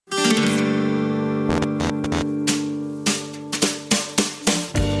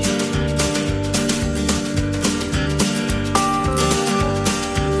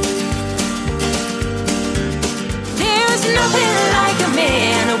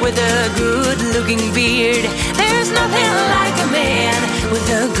with a good-looking beard. There's nothing like a man with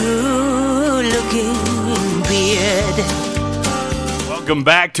a good-looking beard. Welcome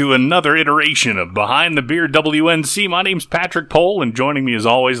back to another iteration of Behind the Beard WNC. My name's Patrick Pohl, and joining me as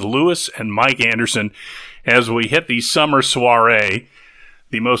always, Lewis and Mike Anderson, as we hit the summer soiree.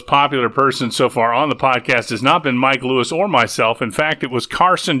 The most popular person so far on the podcast has not been Mike Lewis or myself. In fact, it was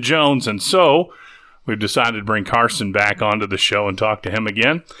Carson Jones, and so we've decided to bring Carson back onto the show and talk to him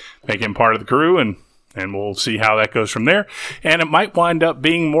again, make him part of the crew, and we'll see how that goes from there. And it might wind up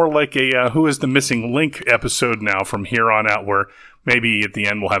being more like a Who is the Missing Link episode now from here on out, where maybe at the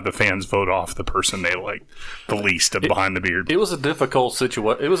end we'll have the fans vote off the person they like the least of Behind the Beard. It was a difficult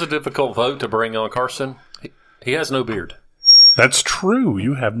situation. It was a difficult vote to bring on Carson. He has no beard. That's true.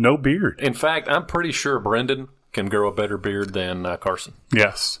 You have no beard. In fact, I'm pretty sure Brendan can grow a better beard than Carson.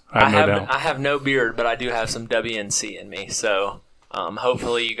 Yes, I have no doubt. I have no beard, but I do have some WNC in me. So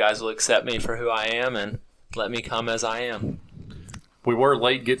hopefully you guys will accept me for who I am and let me come as I am. We were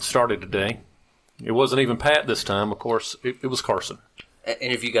late getting started today. It wasn't even Pat this time. Of course, it was Carson. And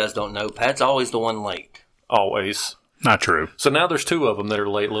if you guys don't know, Pat's always the one late. Always. Not true. So now there's two of them that are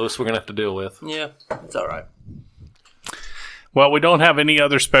late, Lewis, we're going to have to deal with. Yeah, it's all right. Well, we don't have any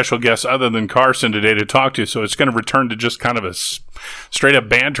other special guests other than Carson today to talk to, so it's going to return to just kind of a straight-up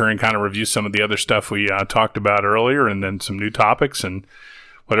banter and kind of review some of the other stuff we talked about earlier, and then some new topics and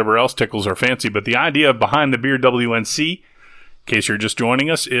whatever else tickles our fancy. But the idea of Behind the Beard WNC, in case you're just joining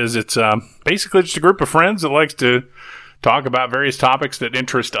us, is it's basically just a group of friends that likes to talk about various topics that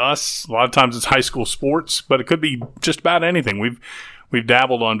interest us. A lot of times it's high school sports, but it could be just about anything. We've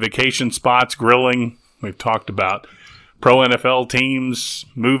dabbled on vacation spots, grilling. We've talked about pro NFL teams,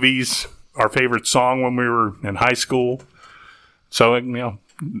 movies, our favorite song when we were in high school. So,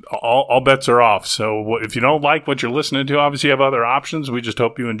 all bets are off. So if you don't like what you're listening to, obviously you have other options. We just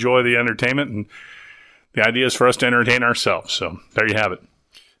hope you enjoy the entertainment, and the idea is for us to entertain ourselves. So there you have it.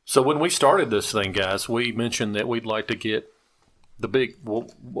 So when we started this thing, guys, we mentioned that we'd like to get the big,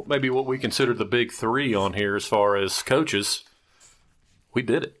 maybe what we consider the big three on here as far as coaches. We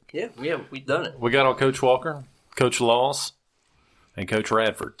did it. Yeah, we've done it. We got on Coach Walker, Coach Laws, and Coach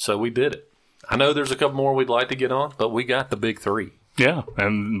Radford. So we did it. I know there's a couple more we'd like to get on, but we got the big three. Yeah,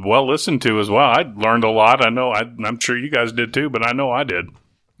 and well listened to as well. I learned a lot. I know. I'm sure you guys did too, but I know I did.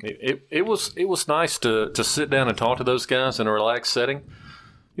 It was nice to sit down and talk to those guys in a relaxed setting.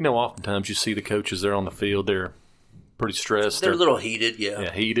 Oftentimes you see the coaches there on the field. They're pretty stressed. They're a little heated, yeah.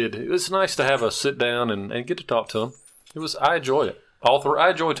 Yeah, heated. It was nice to have a sit down and get to talk to them. I enjoyed it. I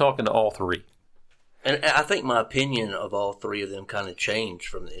enjoy talking to all three. And I think my opinion of all three of them kind of changed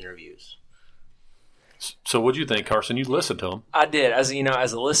from the interviews. So what do you think, Carson? You listened to them. I did. As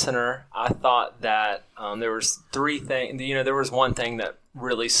a listener, I thought that there was three things. There was one thing that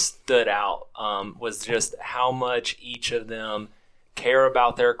really stood out was just how much each of them care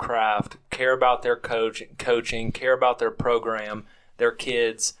about their craft, care about their coaching, care about their program, their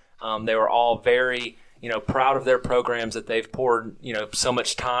kids. They were all very, proud of their programs that they've poured, so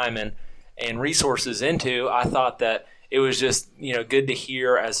much time and resources into. I thought that it was just, good to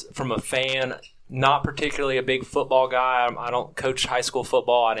hear as from a fan. Not particularly a big football guy. I don't coach high school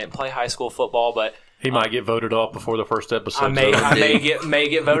football. I didn't play high school football, but he might get voted off before the first episode. I may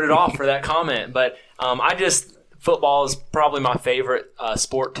get voted off for that comment. But football is probably my favorite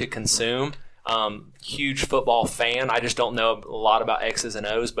sport to consume. Huge football fan. I just don't know a lot about X's and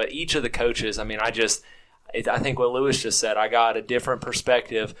O's. But each of the coaches, I think what Lewis just said. I got a different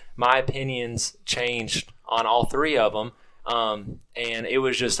perspective. My opinions changed on all three of them. And it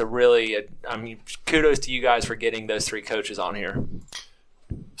was just kudos to you guys for getting those three coaches on here.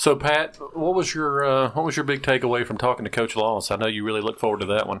 So, Pat, what was your big takeaway from talking to Coach Laws? I know you really look forward to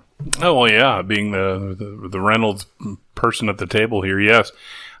that one. Oh, well, yeah, being the Reynolds person at the table here, yes.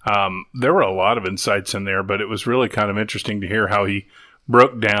 There were a lot of insights in there, but it was really kind of interesting to hear how he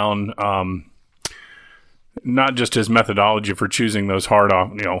broke down not just his methodology for choosing those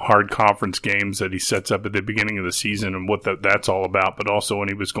hard conference games that he sets up at the beginning of the season and what that's all about, but also when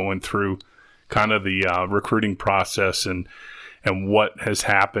he was going through kind of the recruiting process and what has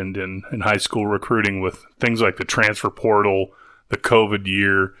happened in high school recruiting with things like the transfer portal, the COVID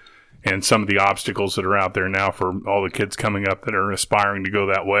year, and some of the obstacles that are out there now for all the kids coming up that are aspiring to go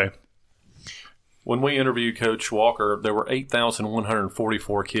that way. When we interviewed Coach Walker, there were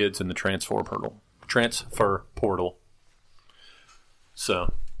 8,144 kids in the transfer portal.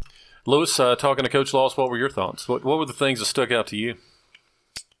 So, Lewis, talking to Coach Laws, what were your thoughts? What were the things that stuck out to you?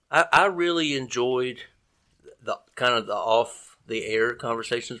 I really enjoyed the off the air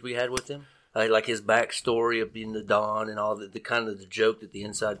conversations we had with him. like his backstory of being the Don and all the kind of the joke that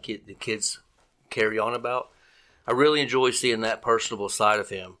the kids carry on about. I really enjoy seeing that personable side of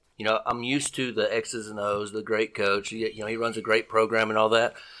him. You know, I'm used to the X's and O's, the great coach. He runs a great program and all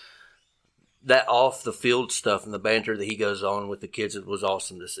that. That off the field stuff and the banter that he goes on with the kids, it was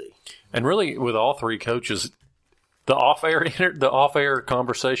awesome to see. And really, with all three coaches, the off-air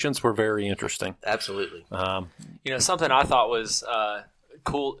conversations were very interesting. Absolutely. Something I thought was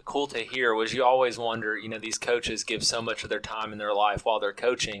cool to hear was you always wonder, these coaches give so much of their time in their life while they're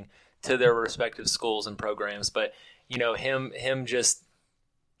coaching to their respective schools and programs, but him just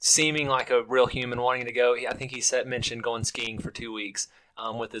seeming like a real human wanting to go. I think he mentioned going skiing for 2 weeks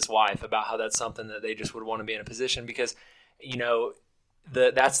with his wife, about how that's something that they just would want to be in a position, because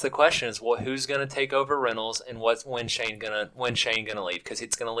that's the question is who's going to take over Reynolds, and when Shane gonna leave, because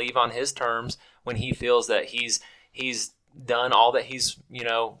it's going to leave on his terms when he feels that he's done all that he's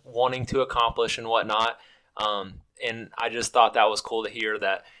wanting to accomplish and whatnot. And I just thought that was cool to hear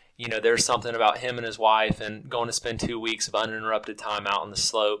that there's something about him and his wife and going to spend 2 weeks of uninterrupted time out on the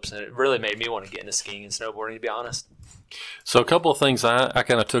slopes, and it really made me want to get into skiing and snowboarding, to be honest. So a couple of things I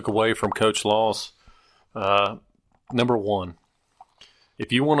kind of took away from Coach Laws. Number one,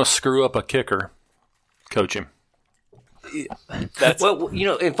 if you want to screw up a kicker, coach him.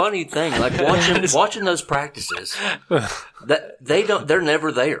 And funny thing, like watching those practices, that they're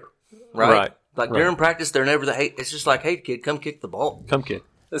never there, right? Like during practice, they're never there. It's just like, hey, kid, come kick the ball. Come kick.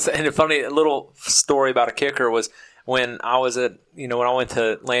 And a funny little story about a kicker was when I was when I went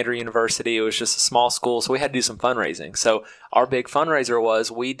to Landry University, it was just a small school, so we had to do some fundraising. So our big fundraiser was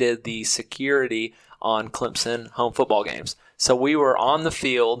we did the security on Clemson home football games. So we were on the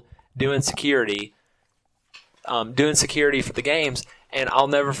field doing security for the games, and I'll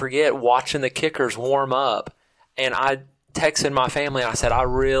never forget watching the kickers warm up. And I texted my family and I said, I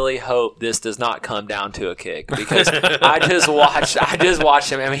really hope this does not come down to a kick, because I just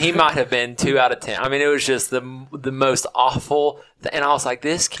watched him. I mean, he might have been 2 out of 10. I mean, it was just the most awful. And I was like,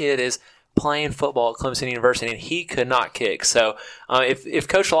 this kid is playing football at Clemson University and he could not kick. So if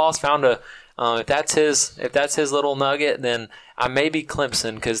Coach Laws found if that's his little nugget, then I may be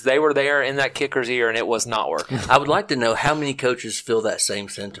Clemson, because they were there in that kicker's ear and it was not working. I would like to know how many coaches feel that same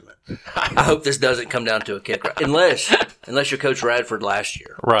sentiment. I hope this doesn't come down to a kicker, unless you're Coach Radford last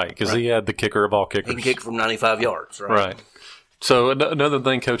year, right? Because he had the kicker of all kickers. He can kick from 95 yards, right? So another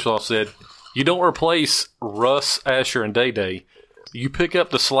thing Coach Law said: you don't replace Russ, Asher, and Day Day. You pick up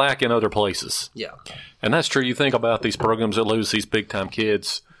the slack in other places. Yeah, and that's true. You think about these programs that lose these big time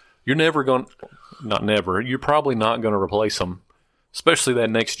kids. You're never going – not never. You're probably not going to replace them, especially that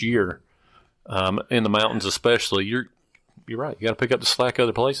next year in the mountains especially. You're right. You got to pick up the slack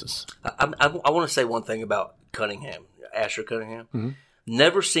other places. I want to say one thing about Cunningham, Asher Cunningham. Mm-hmm.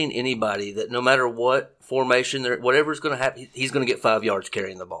 Never seen anybody that no matter what formation, whatever's going to happen, he's going to get 5 yards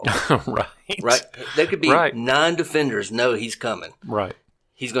carrying the ball. Right? There could be 9 defenders know he's coming. Right.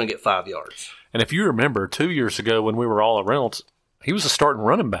 He's going to get 5 yards. And if you remember 2 years ago when we were all at Reynolds – he was a starting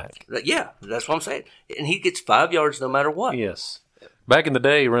running back. Yeah, that's what I'm saying. And he gets 5 yards no matter what. Yes. Back in the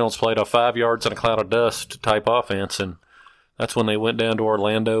day, Reynolds played off 5 yards and a cloud of dust type offense, and that's when they went down to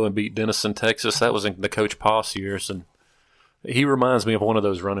Orlando and beat Denison, Texas. That was in the Coach Poss years, and he reminds me of one of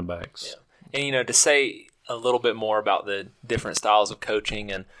those running backs. Yeah. And, to say a little bit more about the different styles of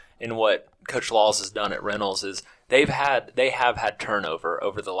coaching and what Coach Laws has done at Reynolds is they have had turnover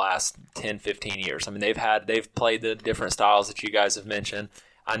over the last 10, 15 years. I mean, they've played the different styles that you guys have mentioned.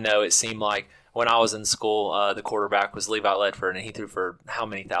 I know it seemed like when I was in school, the quarterback was Levi Ledford, and he threw for how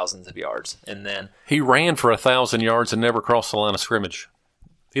many thousands of yards? And then he ran for 1,000 yards and never crossed the line of scrimmage.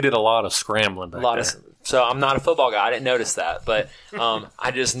 He did a lot of scrambling back there. So I'm not a football guy. I didn't notice that. But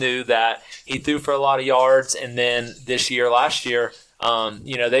I just knew that he threw for a lot of yards. And then last year,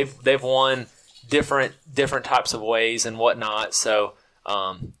 they've won different types of ways and whatnot. So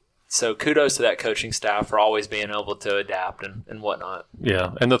kudos to that coaching staff for always being able to adapt and whatnot.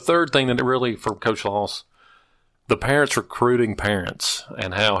 Yeah. And the third thing that really, for Coach Laws, the parents recruiting parents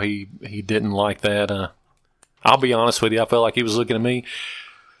and how he didn't like that. I'll be honest with you. I felt like he was looking at me.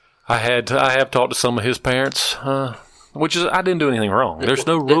 I have talked to some of his parents, which is I didn't do anything wrong. There's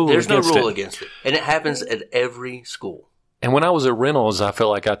no rule against it. And it happens at every school. And when I was at Reynolds, I felt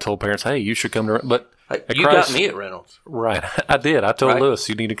like I told parents, hey, you should come to – but you got me at Reynolds. Right. I did. I told Lewis,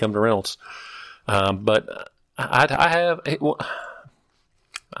 you need to come to Reynolds. But I have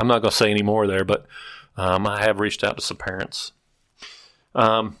I'm not going to say any more there, but I have reached out to some parents.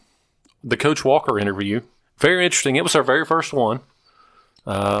 The Coach Walker interview, very interesting. It was our very first one.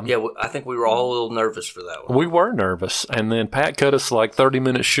 I think we were all a little nervous for that one. We were nervous, and then Pat cut us like 30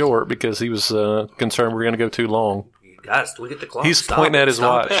 minutes short because he was concerned we were going to go too long. Guys, do we get the clock? He's pointing at his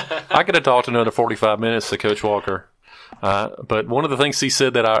watch. I could have talked another 45 minutes to Coach Walker. But one of the things he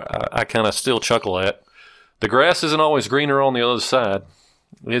said that I kind of still chuckle at, the grass isn't always greener on the other side.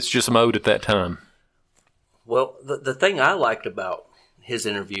 It's just mowed at that time. Well, the thing I liked about his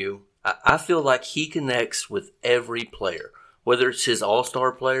interview, I feel like he connects with every player, whether it's his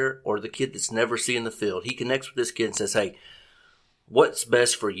all-star player or the kid that's never seen the field. He connects with this kid and says, hey, what's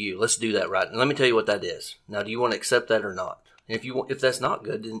best for you? Let's do that right. And let me tell you what that is. Now, do you want to accept that or not? And if that's not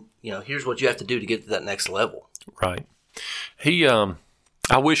good, then here's what you have to do to get to that next level. Right.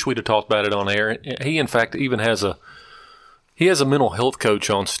 I wish we'd have talked about it on air. He, in fact, even has a mental health coach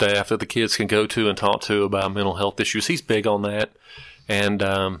on staff that the kids can go to and talk to about mental health issues. He's big on that, and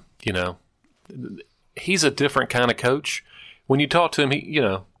he's a different kind of coach. When you talk to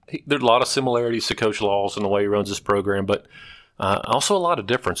him, there's a lot of similarities to Coach Laws in the way he runs his program, but also a lot of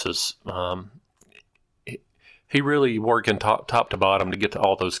differences. He really working top to bottom to get to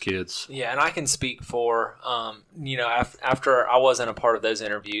all those kids. Yeah, and I can speak for, after I wasn't a part of those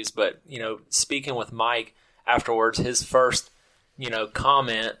interviews, but, speaking with Mike afterwards, his first,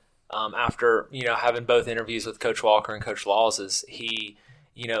 comment after, having both interviews with Coach Walker and Coach Laws is he,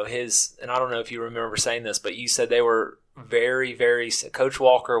 and I don't know if you remember saying this, but you said they were very, very, Coach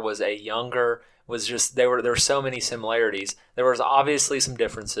Walker was there were so many similarities. There was obviously some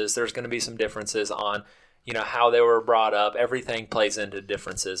differences. There's going to be some differences on, how they were brought up. Everything plays into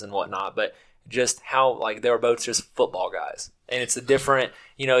differences and whatnot, but just how, they were both just football guys. And it's a different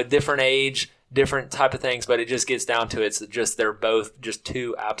age, different type of things, but it just gets down to it's just they're both just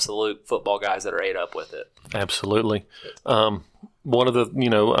two absolute football guys that are ate up with it. Absolutely. One of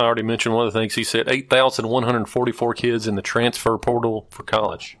the, I already mentioned one of the things he said, 8,144 kids in the transfer portal for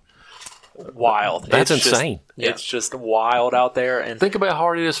college. Wild. That's insane. It's just wild out there. And think about how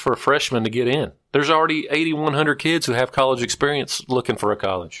hard it is for a freshman to get in. There's already 8,100 kids who have college experience looking for a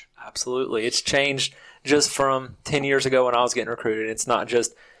college. Absolutely. It's changed just from 10 years ago when I was getting recruited. It's not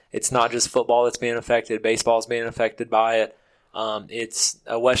just football that's being affected. Baseball's being affected by it. It's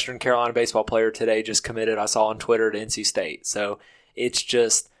a Western Carolina baseball player today just committed, I saw on Twitter, to NC State. So it's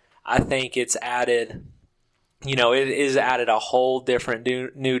just, I think it's added, it is added a whole different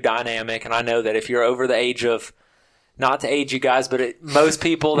new dynamic. And I know that if you're over the age of, not to age you guys, but most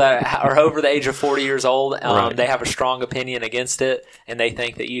people that are over the age of 40 years old, right, they have a strong opinion against it, and they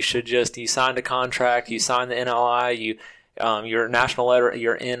think that you should you signed a contract, you signed the NLI, your national letter,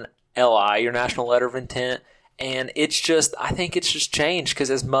 your NLI, your national letter of intent, and I think it's just changed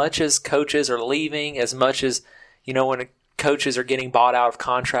because as much as coaches are leaving, as much as, when coaches are getting bought out of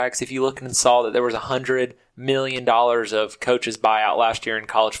contracts, if you look and saw that there was $100 million of coaches buyout last year in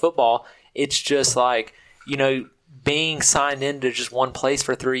college football, it's just being signed into just one place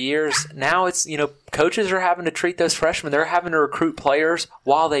for 3 years. Now it's, coaches are having to treat those freshmen. They're having to recruit players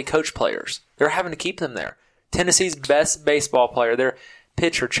while they coach players. They're having to keep them there. Tennessee's best baseball player, their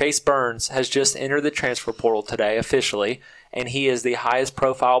pitcher, Chase Burns, has just entered the transfer portal today officially, and he is the highest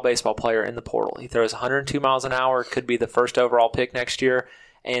profile baseball player in the portal. He throws 102 miles an hour, could be the first overall pick next year.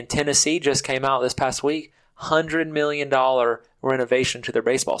 And Tennessee just came out this past week, $100 million renovation to their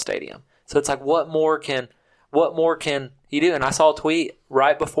baseball stadium. So it's what more can he do? And I saw a tweet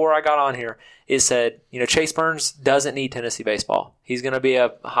right before I got on here. It said, Chase Burns doesn't need Tennessee baseball. He's going to be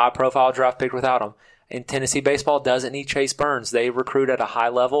a high-profile draft pick without him. And Tennessee baseball doesn't need Chase Burns. They recruit at a high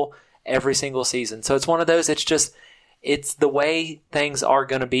level every single season. So it's one of those, it's the way things are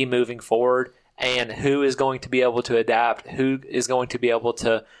going to be moving forward, and who is going to be able to adapt, who is going to be able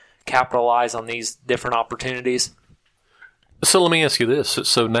to capitalize on these different opportunities. So let me ask you this.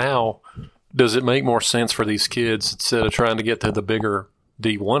 So now, does it make more sense for these kids, instead of trying to get to the bigger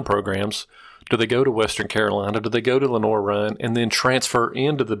D1 programs, do they go to Western Carolina, do they go to Lenoir-Rhyne, and then transfer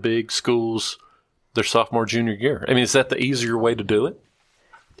into the big schools their sophomore, junior year? I mean, is that the easier way to do it?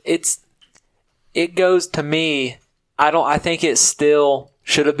 It goes to me, I think it still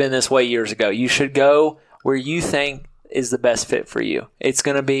should have been this way years ago. You should go where you think is the best fit for you. It's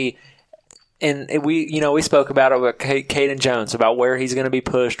going to be, and we spoke about it with Caden Jones, about where he's going to be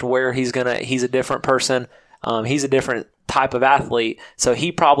pushed, where he's a different person. He's a different type of athlete. So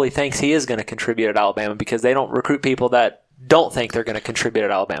he probably thinks he is going to contribute at Alabama because they don't recruit people that don't think they're going to contribute at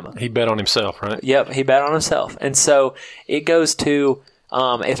Alabama. He bet on himself, right? Yep, he bet on himself. And so it goes to,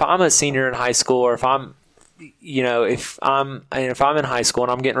 if I'm a senior in high school, or if I'm in high school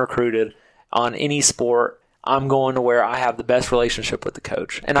and I'm getting recruited on any sport, I'm going to where I have the best relationship with the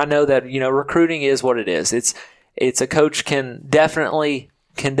coach. And I know that, recruiting is what it is. It's a coach can definitely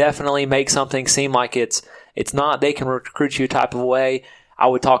can definitely make something seem like it's not. They can recruit you a type of way. I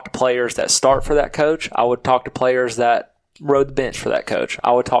would talk to players that start for that coach. I would talk to players that rode the bench for that coach.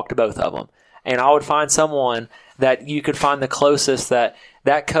 I would talk to both of them. And I would find someone that you could find the closest that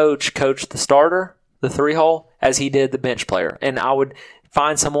coach coached the starter, the 3-hole, as he did the bench player. And I would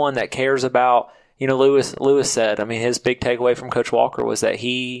find someone that cares about, Lewis said, I mean, his big takeaway from Coach Walker was that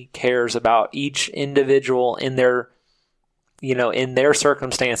he cares about each individual in their, in their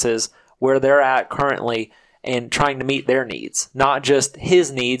circumstances, where they're at currently, and trying to meet their needs, not just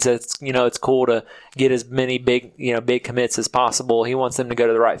his needs. It's cool to get as many big commits as possible. He wants them to go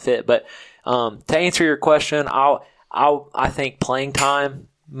to the right fit. But to answer your question, I think playing time.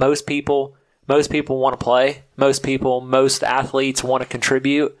 Most people want to play. Most athletes want to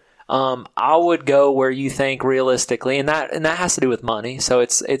contribute. I would go where you think realistically, and that has to do with money. So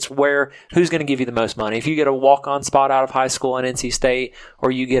it's who's going to give you the most money. If you get a walk-on spot out of high school in NC State,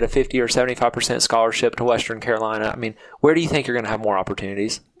 or you get a 50 or 75% scholarship to Western Carolina, I mean, where do you think you're going to have more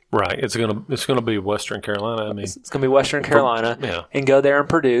opportunities? Right. It's gonna be Western Carolina. I mean, it's gonna be Western Carolina, and go there and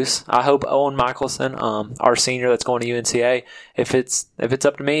produce. I hope Owen Michelson, our senior that's going to UNCA, if it's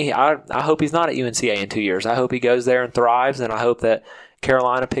up to me, I hope he's not at UNCA in 2 years. I hope he goes there and thrives, and I hope that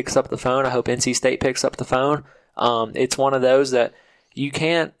Carolina picks up the phone. I hope NC State picks up the phone. It's one of those that you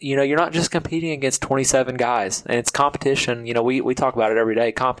can't, you're not just competing against 27 guys, and it's competition. We talk about it every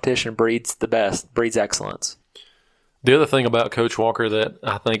day. Competition breeds the best, breeds excellence. The other thing about Coach Walker that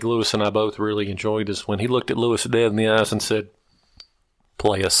I think Lewis and I both really enjoyed is when he looked at Lewis dead in the eyes and said,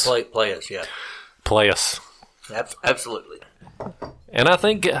 play us. Play us, yeah. Play us. Absolutely. And I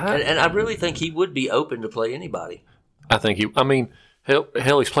think... And I really think he would be open to play anybody. I think hell,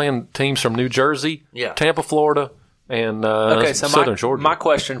 he's playing teams from New Jersey, Tampa, Florida, and Southern Georgia. My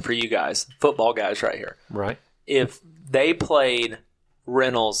question for you guys, football guys right here. Right. If they played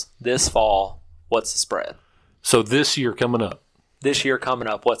Reynolds this fall, what's the spread? So this year coming up,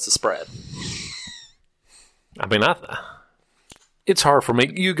 what's the spread? I mean, it's hard for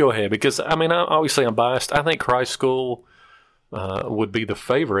me. You go ahead, because, obviously I'm biased. I think Christ School would be the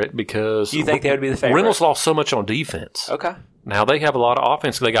favorite because... You think they would be the favorite? Reynolds lost so much on defense. Okay. Now, they have a lot of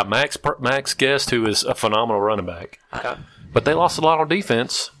offense. They got Max Guest, who is a phenomenal running back. Okay. But they lost a lot on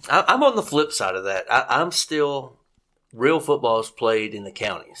defense. I'm on the flip side of that. I'm still... Real football is played in the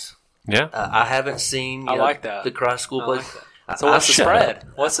counties. Yeah. I haven't seen the Christ School play. Like so what's the spread?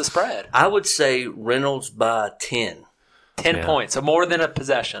 What's the spread? I would say Reynolds by 10. 10 points, so more than a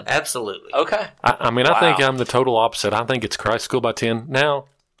possession. Absolutely. Okay. I think I'm the total opposite. I think it's Christ School by 10. Now,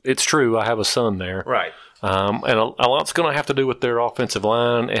 it's true. I have a son there. Right. And a lot's going to have to do with their offensive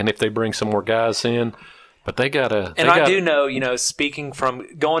line and if they bring some more guys in. But they got to. And I do know, speaking from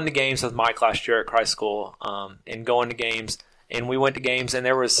going to games with Mike last year at Christ School, and going to games, and we went to games, and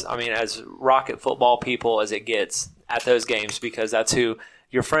there was, as Rocket football people as it gets at those games, because that's who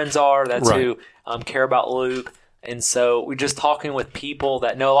your friends are, that's who care about Luke. And so we're just talking with people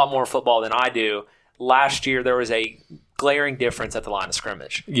that know a lot more football than I do. Last year, there was a glaring difference at the line of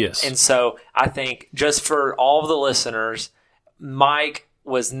scrimmage. Yes. And so I think just for all of the listeners, Mike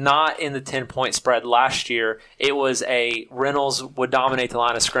was not in the 10-point spread last year. It was Reynolds would dominate the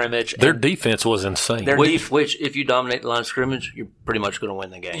line of scrimmage. Their defense was insane. Which, if you dominate the line of scrimmage, you're pretty much going to win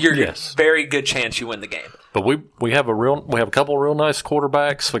the game. Very good chance you win the game. But we have a couple of real nice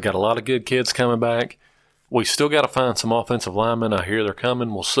quarterbacks. We got a lot of good kids coming back. We still got to find some offensive linemen. I hear they're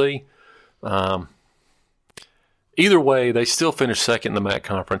coming. We'll see. Either way, they still finished second in the MAC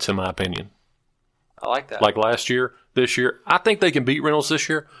conference, in my opinion. I like that. Like last year, this year. I think they can beat Reynolds this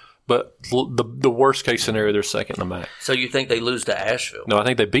year, but the worst case scenario, they're second in the MAC. So you think they lose to Asheville? No, I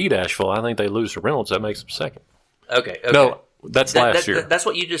think they beat Asheville. I think they lose to Reynolds. That makes them second. Okay. No, that's last year. That's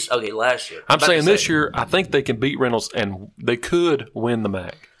what you just – okay, last year. I'm saying this year, I think they can beat Reynolds, and they could win the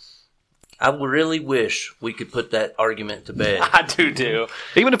MAC. I really wish we could put that argument to bed. I do too.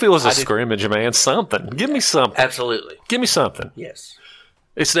 Even if it was a scrimmage, man, something. Give me something. Absolutely. Give me something. Yes.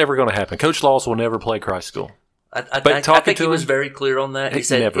 It's never going to happen. Coach Laws will never play Christ School. I think he was very clear on that. He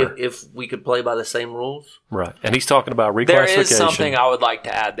said if we could play by the same rules. Right. And he's talking about reclassification. There is something I would like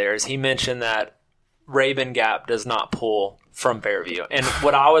to add there is he mentioned that Raven Gap does not pull from Fairview. And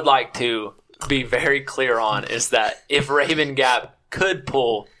what I would like to be very clear on is that if Raven Gap could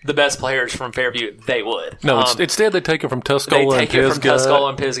pull the best players from Fairview, they would. No, instead they take it from Tuscola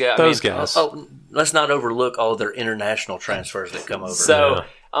and Pisgah. Those guys. Let's not overlook all their international transfers that come over. So,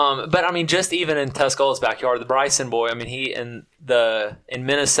 but just even in Tuscola's backyard, the Bryson boy, he in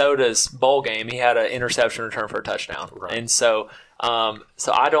Minnesota's bowl game, he had an interception return for a touchdown, right. And so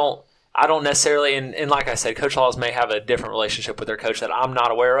I don't. I don't necessarily, and like I said, Coach Laws may have a different relationship with their coach that I'm not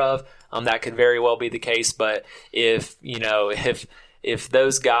aware of. That could very well be the case. But if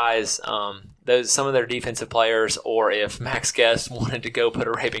those guys, some of their defensive players, or if Max Guest wanted to go put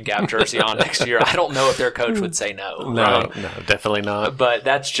a Raven Gap jersey on next year, I don't know if their coach would say no. No, definitely not. But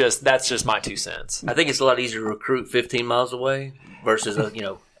that's just my 2 cents. I think it's a lot easier to recruit 15 miles away versus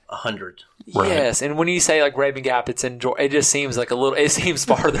 100. Right. Yes, and when you say like Raven Gap, it just seems like it seems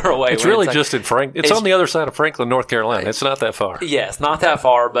farther away. It's really just in Franklin. It's on the other side of Franklin, North Carolina. It's not that far. Yes, not that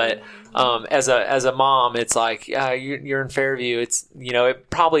far, but as a mom, it's like you're in Fairview. It's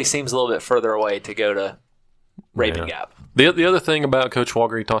it probably seems a little bit further away to go to Raven Gap. The other thing about Coach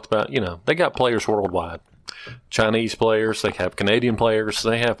Walker, he talked about, they got players worldwide. Chinese players, they have Canadian players,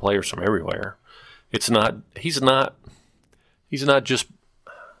 they have players from everywhere. He's not just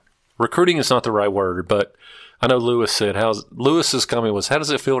recruiting is not the right word, but I know Lewis said, Lewis's comment was, how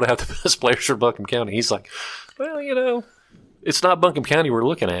does it feel to have the best players from Buncombe County? He's like, well, it's not Buncombe County we're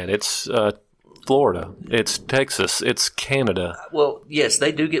looking at. It's Florida. It's Texas. It's Canada. Well, yes,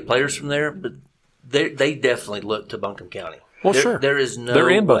 they do get players from there, but they definitely look to Buncombe County. Well, sure. There is no They're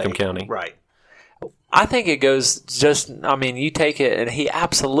in way. Buncombe County. Right. I think it goes you take it, and he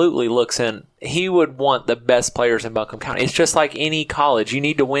absolutely looks in. He would want the best players in Buncombe County. It's just like any college. You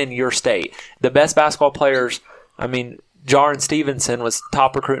need to win your state. The best basketball players, Jaron Stevenson was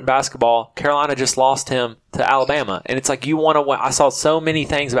top recruit in basketball. Carolina just lost him to Alabama. And it's like you want to win. I saw so many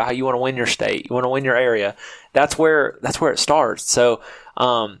things about how you want to win your state. You want to win your area. That's where it starts. So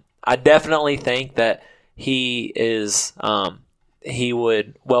I definitely think that he is he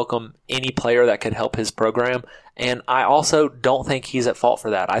would welcome any player that could help his program. And I also don't think he's at fault for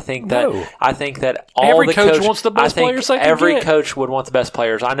that. I think that Every coach wants the best players they can every get. coach would want the best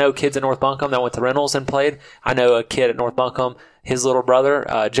players. I know kids at North Buncombe that went to Reynolds and played. I know a kid at North Buncombe, his little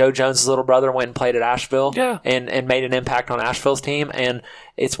brother, Joe Jones' little brother, went and played at Asheville and made an impact on Asheville's team. And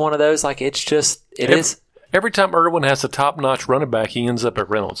it's one of those, like, it's just, it is. Every time Irwin has a top-notch running back, he ends up at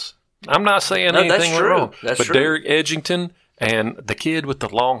Reynolds. I'm not saying anything wrong. That's but true. Derek Edgington and the kid with the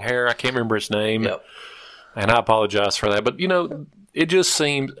long hair, I can't remember his name. Yep. And I apologize for that. But, it just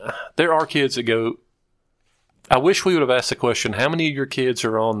seems there are kids that go, I wish we would have asked the question, how many of your kids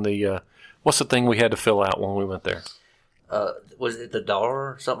are on the, what's the thing we had to fill out when we went there? Was it the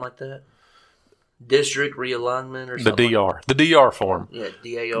DAR or something like that? District realignment or something? The DR form. Yeah,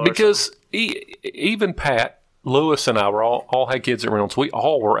 DAR. Because even Pat, Lewis, and I were all had kids at Reynolds. We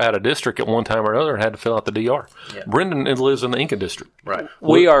all were out of district at one time or another and had to fill out the DR. Yeah. Brendan lives in the Inca district. Right.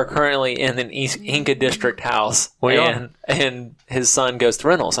 We are currently in an Inca district house, and his son goes to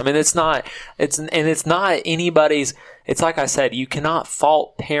Reynolds. It's not anybody's. It's like I said, you cannot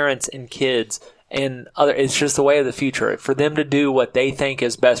fault parents and kids and other. It's just the way of the future for them to do what they think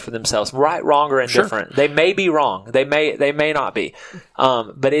is best for themselves, right, wrong, or indifferent. Sure. They may be wrong. They may not be.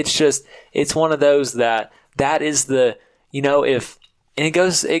 But it's one of those that is the, and it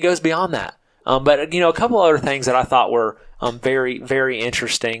goes beyond that. But a couple other things that I thought were very, very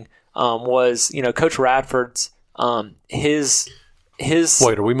interesting was, Coach Radford's his.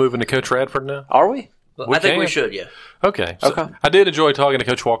 Wait, are we moving to Coach Radford now? Are we? I think we should, yeah. Okay. So I did enjoy talking to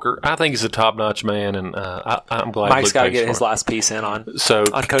Coach Walker. I think he's a top-notch man, and I'm glad Mike's got to get his last piece in on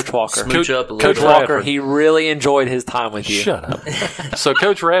Coach Walker. Smooch up a little Coach bit. Walker, he really enjoyed his time with you. Shut up. So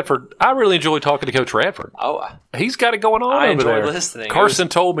Coach Radford, I really enjoyed talking to Coach Radford. Oh, he's got it going on I over there. enjoyed listening. Carson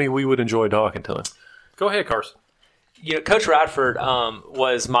told me we would enjoy talking to him. Go ahead, Carson. Coach Radford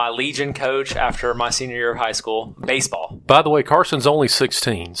was my Legion coach after my senior year of high school, baseball. By the way, Carson's only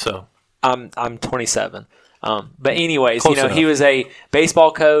 16, so. I'm 27. But anyways, Close enough. He was a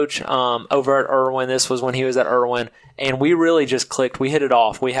baseball coach over at Irwin. This was when he was at Irwin, and we really just clicked. We hit it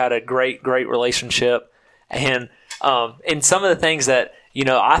off. We had a great relationship, and some of the things that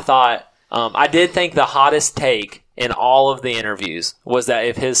I thought I did think the hottest take in all of the interviews was that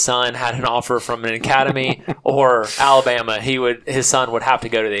if his son had an offer from an academy or Alabama, his son would have to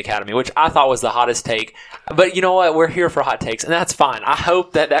go to the academy, which I thought was the hottest take. But you know what? We're here for hot takes, and that's fine. I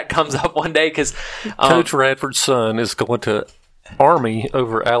hope that comes up one day because Coach Radford's son is going to Army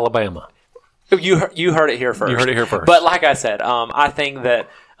over Alabama. You heard it here first. You heard it here first. But like I said, I think that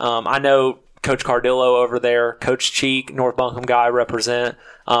I know Coach Cardillo over there, Coach Cheek, North Buncombe guy represent.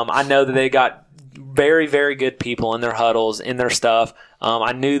 I know that they got very, very good people in their huddles, in their stuff.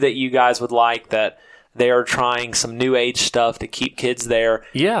 I knew that you guys would like that. They are trying some new age stuff to keep kids there.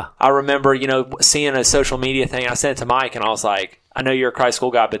 Yeah. I remember, seeing a social media thing. I sent it to Mike, and I was like, I know you're a Christ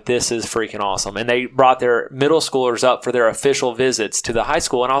school guy, but this is freaking awesome. And they brought their middle schoolers up for their official visits to the high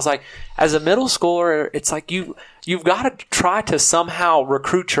school. And I was like, as a middle schooler, it's like you've got to try to somehow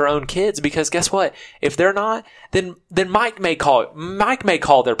recruit your own kids, because guess what? If they're not, then Mike may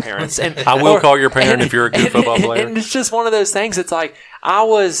call their parents. And I will call your parent if you're a good football player. And it's just one of those things. It's like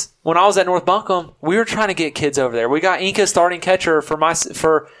when I was at North Buncombe, we were trying to get kids over there. We got Inca starting catcher for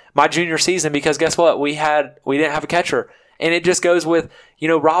my junior season, because guess what? We didn't have a catcher. And it just goes with,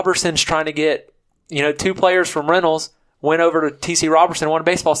 Robertson's trying to get, 2 players from Reynolds, went over to TC Robertson, won a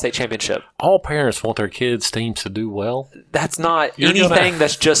baseball state championship. All parents want their kids' teams to do well. That's not anything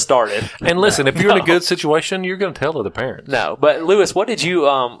that's just started. And listen, if you're in a good situation, you're going to tell other parents. No, but Lewis, what was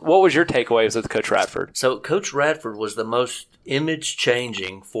your takeaways with Coach Radford? So Coach Radford was the most image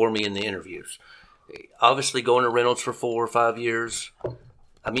changing for me in the interviews. Obviously, going to Reynolds for 4 or 5 years.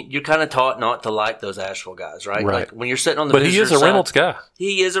 I mean, you're kind of taught not to like those Asheville guys, right? Right. Like when you're sitting on the But he is a Reynolds guy.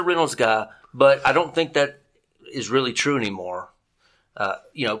 He is a Reynolds guy, but I don't think that is really true anymore.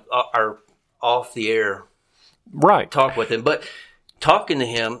 Our off the air talk with him. But talking to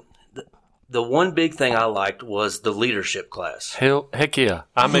him, the one big thing I liked was the leadership class. Heck yeah.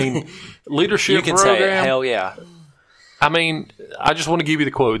 I mean, leadership You can program. say it, hell yeah. I mean, I just want to give you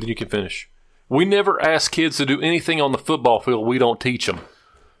the quote, then you can finish. We never ask kids to do anything on the football field we don't teach them.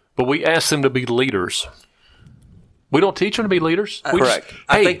 But we ask them to be leaders. We don't teach them to be leaders. Correct.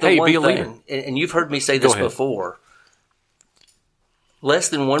 I think the one be a thing, leader. and you've heard me say this before, less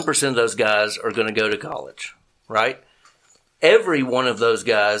than 1% of those guys are going to go to college, right? Every one of those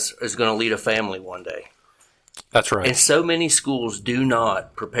guys is going to lead a family one day. That's right. And so many schools do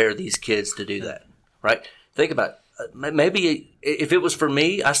not prepare these kids to do that, right? Think about it. Maybe if it was for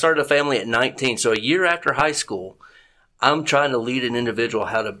me, I started a family at 19. So a year after high school, I'm trying to lead an individual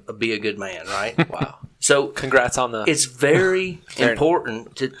how to be a good man, right? Wow. So congrats on the. It's very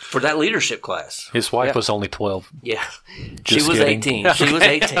important for that leadership class. His wife was only 12. Yeah. Just she was kidding. 18. She was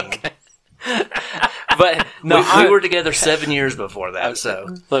 18. Okay. But no, we were together 7 years before that.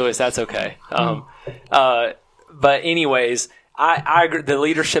 So Lewis, that's okay. But anyways, I agree. The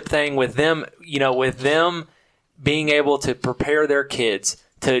leadership thing with them, with them being able to prepare their kids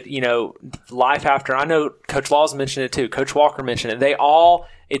to, life after. I know Coach Laws mentioned it too. Coach Walker mentioned it.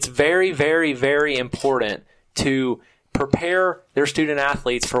 It's very, very, very important to prepare their student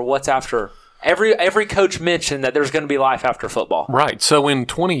athletes for what's after. Every coach mentioned that there's going to be life after football. Right. So in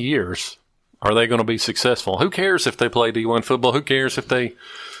 20 years, are they going to be successful? Who cares if they play D1 football? Who cares if they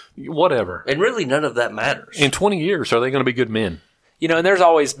whatever? And really none of that matters. In 20 years, are they going to be good men? And there's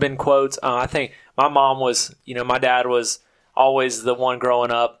always been quotes. I think my mom was, my dad was always the one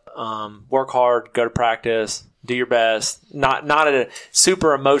growing up. Work hard, go to practice, do your best. Not a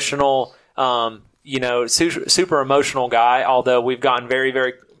super emotional, super emotional guy. Although we've gotten very,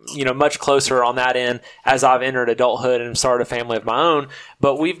 very, much closer on that end as I've entered adulthood and started a family of my own.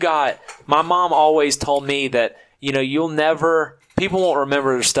 But my mom always told me that, people won't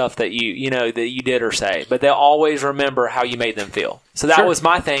remember the stuff that that you did or say, but they'll always remember how you made them feel. So that was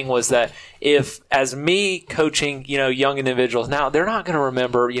my thing, was that if, as me coaching, young individuals now, they're not going to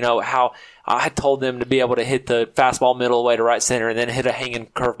remember, how I told them to be able to hit the fastball middle away to right center and then hit a hanging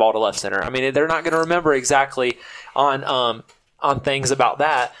curveball to left center. I mean, they're not going to remember exactly on things about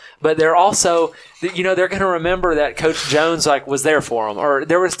that, but they're also, they're going to remember that Coach Jones was there for them, or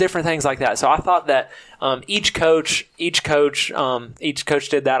there was different things like that. So I thought that each coach did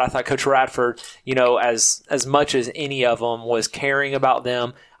that. I thought Coach Radford, as much as any of them was caring about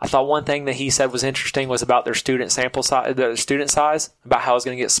them. I thought one thing that he said was interesting was about their student sample size, about how it's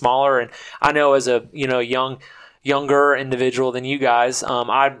going to get smaller. And I know as a younger individual than you guys.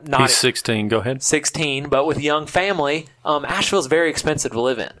 He's 16. Go ahead. 16, but with a young family, Asheville's very expensive to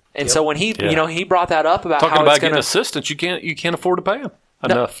live in. And so when he, he brought that up about talking how about it's going getting assistants, you can't afford to pay them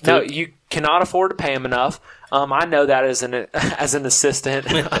enough. No, you cannot afford to pay him enough. I know that as an assistant.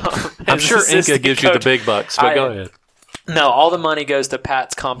 I'm sure Inca gives you the big bucks, but go ahead. No, all the money goes to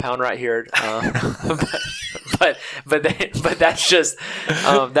Pat's compound right here. But that's just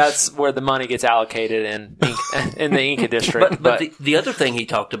that's where the money gets allocated in the Inca district. But the other thing he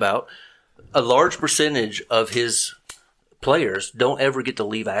talked about, a large percentage of his players don't ever get to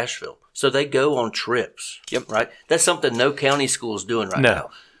leave Asheville, so they go on trips. Yep. Right. That's something no county school is doing right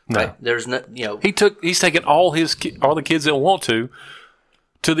now. Right. No. There's no. He's taking all the kids that want to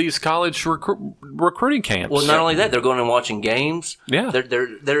these college recruiting camps. Well, not only that, they're going and watching games. Yeah.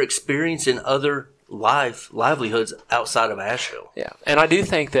 They're experiencing other livelihoods outside of Asheville. Yeah, and I do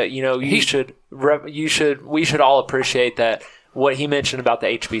think that we should all appreciate that what he mentioned about the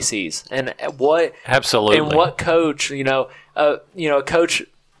HBCs and what absolutely and what coach a coach,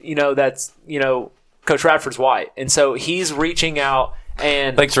 that's Coach Radford's white, and so he's reaching out.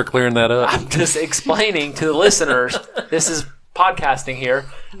 And thanks for clearing that up. I'm just explaining to the listeners. This is podcasting here.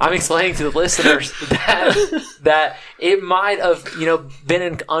 I'm explaining to the listeners that it might have,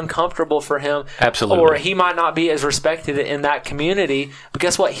 been uncomfortable for him. Absolutely. Or he might not be as respected in that community. But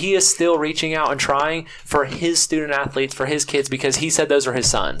guess what? He is still reaching out and trying for his student athletes, for his kids, because he said those are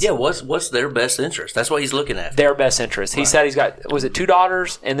his sons. Yeah, what's their best interest? That's what he's looking at. Their best interest. He said he's got, was it 2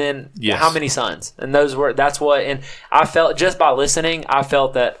 daughters? And then how many sons? And and I felt, just by listening, I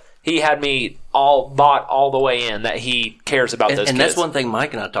felt that he had me bought all the way in, that he cares about those kids. And that's one thing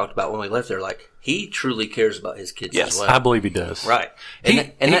Mike and I talked about when we left there. Like, he truly cares about his kids as well. I believe he does. Right.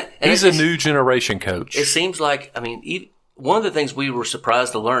 He's a new generation coach. It seems like, one of the things we were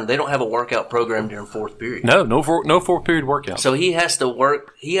surprised to learn, they don't have a workout program during fourth period. No fourth period workout. So he has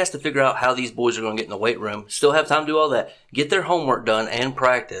to figure out how these boys are going to get in the weight room, still have time to do all that, get their homework done and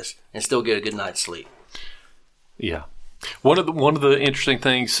practice, and still get a good night's sleep. Yeah. One of the interesting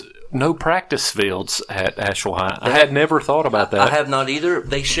things, no practice fields at Asheville High. I had never thought about that. I have not either.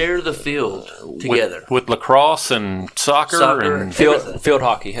 They share the field together. With lacrosse and soccer and field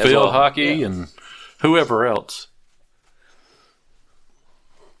hockey. Hockey and whoever else.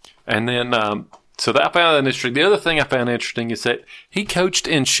 And then, so that I found that interesting. The other thing I found interesting is that he coached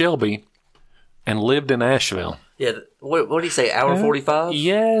in Shelby and lived in Asheville. Yeah. What did he say, hour 45?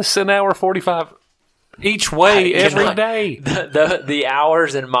 Yes, an hour 45. Each way, every day. The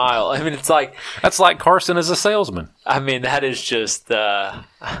hours and mile. I mean, it's like... That's like Carson as a salesman. I mean, that is just... I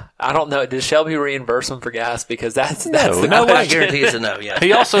don't know. Does Shelby reimburse him for gas? Because that's no way. I guarantee it's a no, yeah.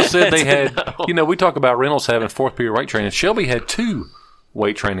 He also said they had... we talk about Reynolds having fourth period weight training. Shelby had 2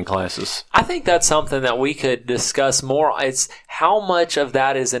 weight training classes. I think that's something that we could discuss more. It's how much of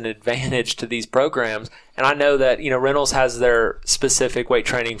that is an advantage to these programs. And I know that Reynolds has their specific weight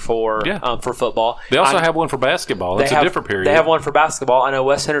training for football. They also have one for basketball. It's a different period. They have one for basketball. I know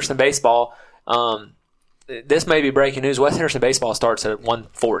West Henderson baseball. This may be breaking news. West Henderson baseball starts at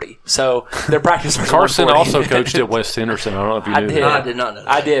 1:40, so their practice starts. Carson also coached at West Henderson. I don't know if you knew that. No, I did not know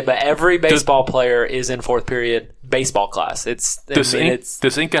that. I did, but every baseball player is in fourth period baseball class.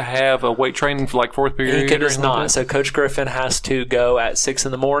 Does Inca have a weight training for like fourth period? Inca does not. So Coach Griffin has to go at 6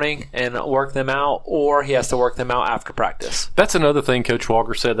 in the morning and work them out, or he has to work them out after practice. That's another thing Coach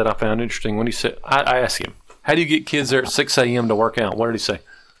Walker said that I found interesting. When he said, I asked him, "How do you get kids there at 6 a.m. to work out?" What did he say?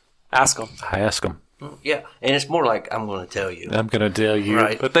 Ask them. I asked him. Yeah, and it's more like, I'm going to tell you. I'm going to tell you.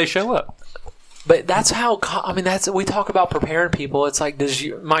 Right. But they show up. But that's how, we talk about preparing people. It's like, does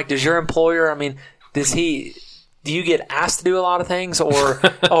your employer, do you get asked to do a lot of things,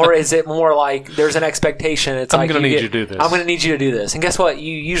 or is it more like there's an expectation? It's I'm going to need you to do this. I'm going to need you to do this. And guess what?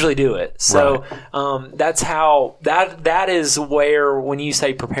 You usually do it. So that's how, that is where, when you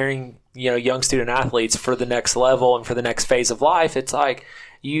say preparing, young student athletes for the next level and for the next phase of life, it's like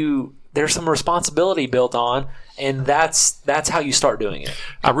there's some responsibility built on, and that's how you start doing it.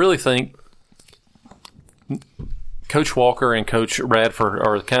 I really think Coach Walker and Coach Radford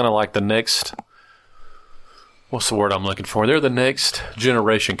are kind of like the next, what's the word I'm looking for? They're the next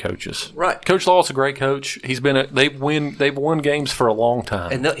generation coaches. Right. Coach Law's a great coach. They've won games for a long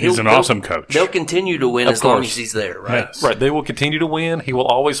time. And he's an awesome coach. They'll continue to win as long as he's there, right? Yes. Right. They will continue to win. He will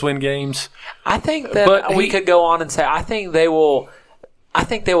always win games. I think that we could go on and say, I think they will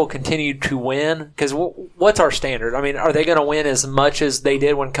continue to win, because what's our standard? Are they going to win as much as they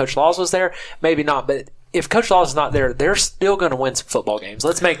did when Coach Laws was there? Maybe not, but if Coach Laws is not there, they're still going to win some football games.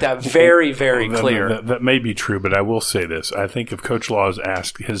 Let's make that very, very clear. That may be true, but I will say this. I think if Coach Laws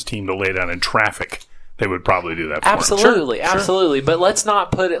asked his team to lay down in traffic, they would probably do that for Absolutely, him. Absolutely. But let's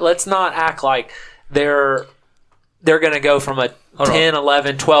not act like they're going to go from a 10,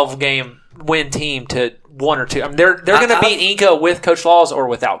 11, 12 game win team to 1 or 2. They're going to beat Inca with Coach Laws or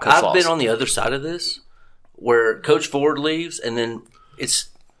without Coach Laws. I've been on the other side of this, where Coach Ford leaves, and then it's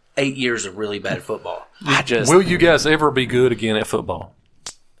 8 years of really bad football. Will you guys ever be good again at football?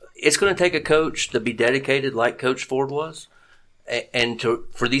 It's going to take a coach to be dedicated like Coach Ford was, and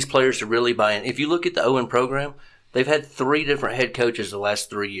for these players to really buy in. If you look at the Owen program, they've had 3 different head coaches the last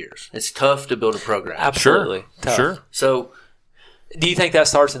 3 years. It's tough to build a program. Absolutely. Sure. So, do you think that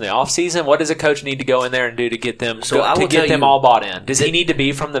starts in the off season? What does a coach need to go in there and do to get them all bought in? Does he need to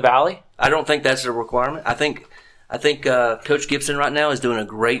be from the Valley? I don't think that's a requirement. I think Coach Gibson right now is doing a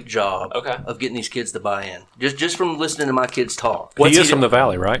great job of getting these kids to buy in. Just from listening to my kids talk. He is from the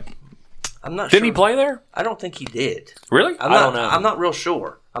Valley, right? I'm not sure. Didn't he play there? I don't think he did. Really? I don't know. I'm not real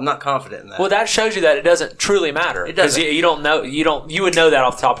sure. I'm not confident in that. Well, that shows you that it doesn't truly matter. It doesn't. You don't know. You would know that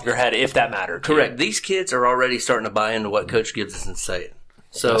off the top of your head if that mattered. Correct. These kids are already starting to buy into what Coach Gibson's saying.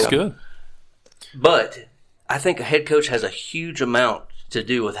 So That's good. But I think a head coach has a huge amount to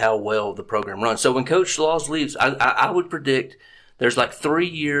do with how well the program runs. So when Coach Laws leaves, I would predict there's like 3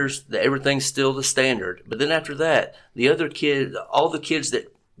 years that everything's still the standard. But then after that, all the kids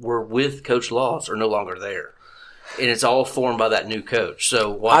that were with Coach Laws are no longer there. And it's all formed by that new coach. So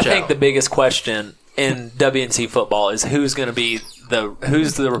watch out. I think the biggest question in WNC football is who's going to be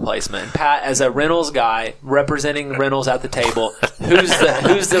who's the replacement. Pat, as a Reynolds guy representing the Reynolds at the table, who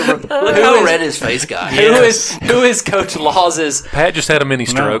read his face guy? Who is Coach Laws's? Pat just had a mini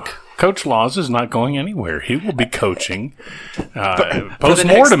stroke. No, Coach Laws is not going anywhere. He will be coaching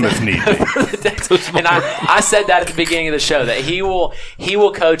post-mortem if need be. And I said that at the beginning of the show that he will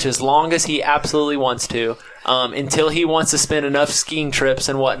coach as long as he absolutely wants to, until he wants to spend enough skiing trips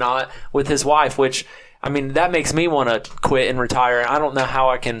and whatnot with his wife, which, I mean, that makes me want to quit and retire. I don't know how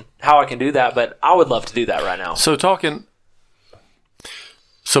I can do that, but I would love to do that right now. So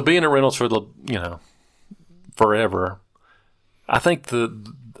being at Reynolds for forever, I think the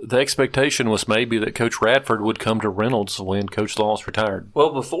expectation was maybe that Coach Radford would come to Reynolds when Coach Laws retired.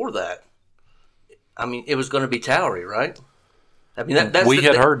 Well, before that, I mean, it was going to be Towery, right? I mean, had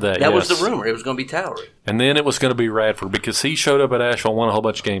heard that. That yes. was the rumor. It was going to be Towery. And then it was going to be Radford because he showed up at Asheville and won a whole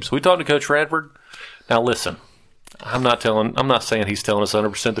bunch of games. So we talked to Coach Radford. Now listen, I'm not saying he's telling us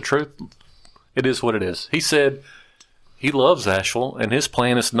 100% the truth. It is what it is. He said he loves Asheville and his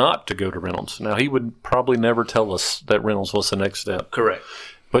plan is not to go to Reynolds. Now he would probably never tell us that Reynolds was the next step. Correct.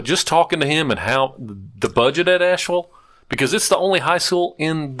 But just talking to him and how the budget at Asheville, because it's the only high school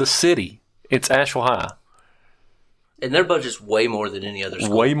in the city. It's Asheville High. And their budget's way more than any other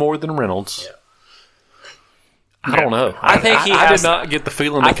school. Way more than Reynolds. Yeah. I don't know. I think I did not get the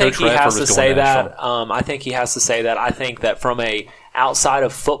feeling that Coach Radford was going to say that. I think he has to say that. I think that from a outside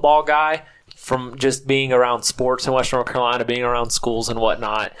of football guy, from just being around sports in Western North Carolina, being around schools and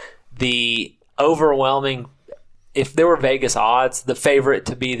whatnot, the overwhelming, if there were Vegas odds, the favorite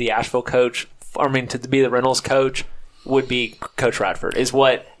to be the Asheville coach, to be the Reynolds coach, would be Coach Radford, is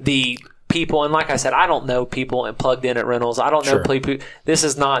what the people, and like I said, I don't know people and plugged in at Reynolds. I don't know people. This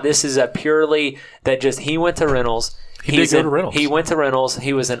is a purely that just he went to Reynolds. He did go to Reynolds. He went to Reynolds.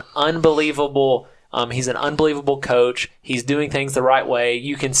 He was an unbelievable. He's an unbelievable coach. He's doing things the right way.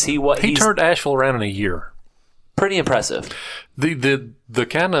 You can see what he turned Asheville around in a year. Pretty impressive. The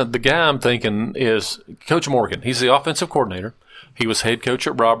guy I'm thinking is Coach Morgan. He's the offensive coordinator. He was head coach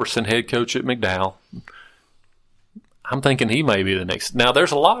at Robertson, head coach at McDowell. I'm thinking he may be the next. Now,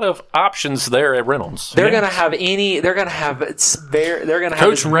 there's a lot of options there at Reynolds. They're going to have as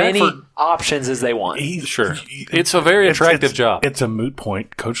many options as they want. Sure. It's a very attractive job. It's a moot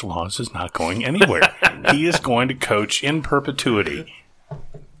point. Coach Laws is not going anywhere. He is going to coach in perpetuity.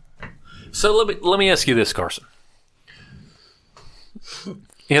 So let me ask you this, Carson.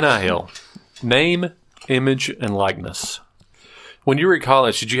 NIL, name, image, and likeness. When you were in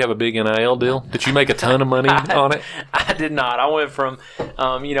college, did you have a big NIL deal? Did you make a ton of money on it? I did not. I went from,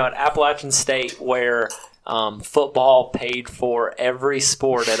 at Appalachian State where football paid for every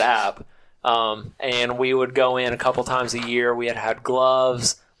sport at App. And we would go in a couple times a year. We had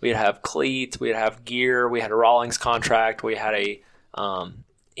gloves. We'd have cleats. We'd have gear. We had a Rawlings contract. We had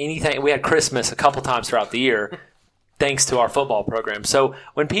anything. We had Christmas a couple times throughout the year. Thanks to our football program. So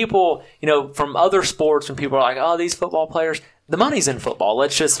when people, from other sports, when people are like, "Oh, these football players," the money's in football.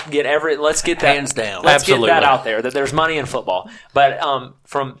 Let's get that hands down. Let's Absolutely. get that out there that there's money in football. But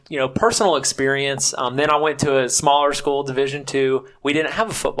from personal experience, then I went to a smaller school, Division II. We didn't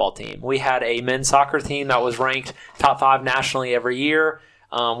have a football team. We had a men's soccer team that was ranked top 5 nationally every year.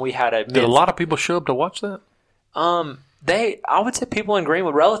 We had Did a lot of people show up to watch that? I would say people in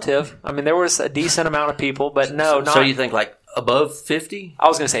Greenwood, relative. I mean, there was a decent amount of people, but no, not. So you think like above 50? I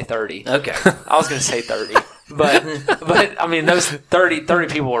was going to say 30. Okay. I was going to say 30. But I mean, those 30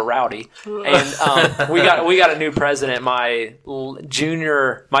 people were rowdy. And we got a new president my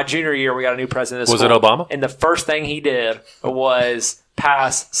junior year. We got a new president. Was it Obama? And the first thing he did was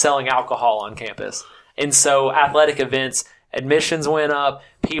pass selling alcohol on campus. And so athletic events, admissions went up.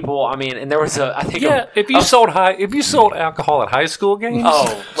 People, and there was if you sold alcohol at high school games.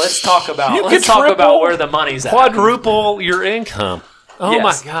 Oh, let's talk about where the money's at. Quadruple your income. Oh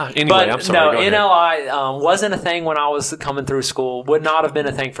yes. my God! Anyway, I'm sorry. No, NLI wasn't a thing when I was coming through school. Would not have been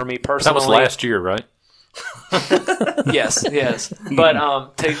a thing for me personally. That was last year, right? Yes.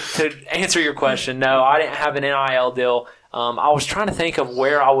 But to answer your question, no, I didn't have an NIL deal. I was trying to think of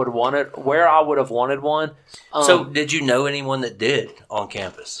where I would have wanted one. So, did you know anyone that did on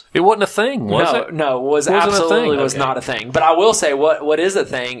campus? It wasn't a thing, was it? No, it was absolutely was not a thing. But I will say what is a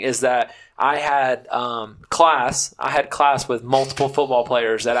thing is that I had class. I had class with multiple football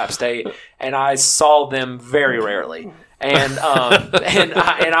players at App State, and I saw them very rarely. And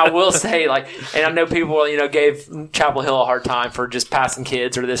and I will say, like, and I know people, gave Chapel Hill a hard time for just passing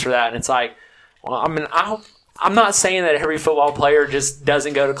kids or this or that, and it's like, well, I mean, I'm not saying that every football player just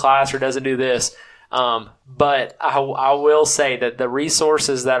doesn't go to class or doesn't do this, but I will say that the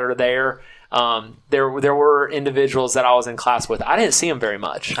resources that are there. There were individuals that I was in class with. I didn't see them very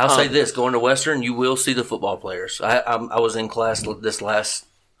much. I'll say this: going to Western, you will see the football players. I was in class this last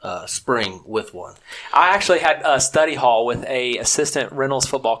spring with one. I actually had a study hall with a assistant Reynolds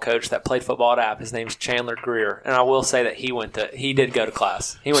football coach that played football at App. His name's Chandler Greer, and I will say that he did go to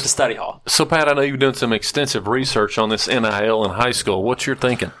class. He went to study hall. So, Pat, I know you've done some extensive research on this NIL in high school. What's your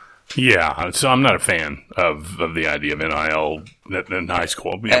thinking? Yeah, so I'm not a fan of the idea of NIL in high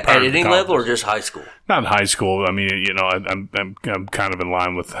school. At any level or just high school? Not in high school. I mean, I'm kind of in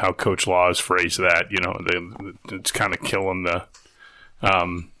line with how Coach Laws phrased that. It's kind of killing the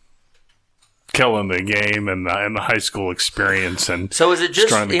game and the high school experience. And so is it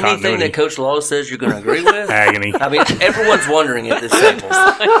just anything that Coach Laws says you're going to agree with? Agony. I mean, everyone's wondering at this table.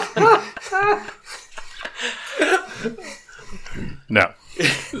 No.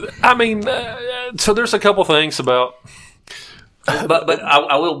 I mean, so there's a couple things about. But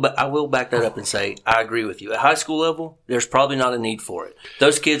I will back that up and say I agree with you. At high school level, there's probably not a need for it.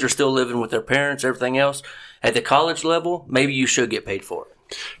 Those kids are still living with their parents, everything else. At the college level, maybe you should get paid for it.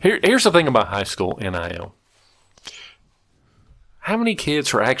 Here's the thing about high school NIL. How many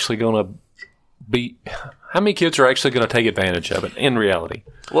kids are actually going to take advantage of it in reality?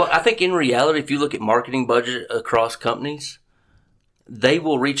 Well, I think in reality, if you look at marketing budget across companies, they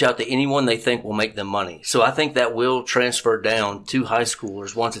will reach out to anyone they think will make them money. So I think that will transfer down to high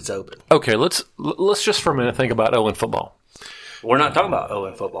schoolers once it's open. Okay, let's just for a minute think about Owen football. We're not talking about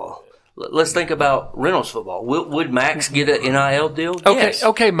Owen football. Let's think about Reynolds football. Would Max get an NIL deal? Okay, yes.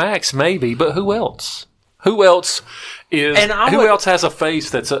 Okay, Max maybe, but who else? Who else has a face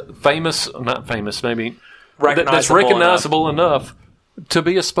that's not famous, maybe that's recognizable enough to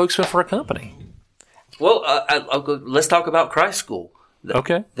be a spokesman for a company? Well, let's talk about Christ School.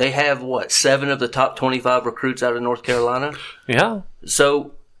 Okay. They have, 7 of the top 25 recruits out of North Carolina? Yeah.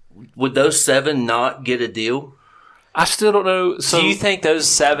 So would those 7 not get a deal? I still don't know. So, do you think those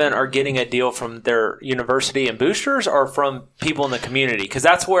 7 are getting a deal from their university and boosters or from people in the community? Because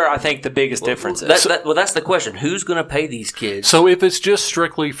that's where I think the biggest difference is. That's the question. Who's going to pay these kids? So if it's just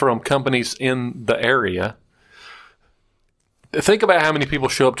strictly from companies in the area, think about how many people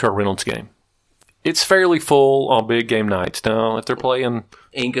show up to a Reynolds game. It's fairly full on big game nights. Now, if they're playing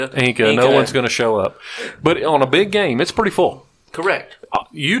Inca, no one's going to show up. But on a big game, it's pretty full. Correct.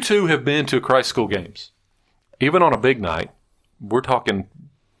 You two have been to Christ School games. Even on a big night, we're talking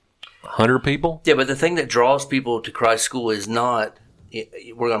 100 people. Yeah, but the thing that draws people to Christ School is not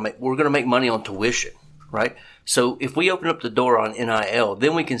we're going to make money on tuition, right? So if we open up the door on NIL,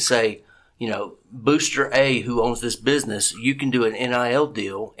 then we can say, Booster A, who owns this business, you can do an NIL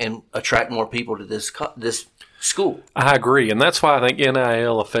deal and attract more people to this school. I agree, and that's why I think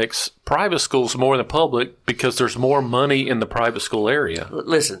NIL affects private schools more than public because there's more money in the private school area.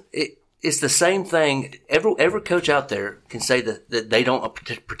 Listen, it's the same thing. Every coach out there can say that they don't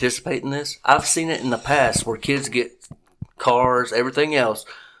participate in this. I've seen it in the past where kids get cars, everything else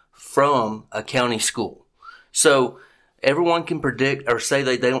from a county school. So everyone can predict or say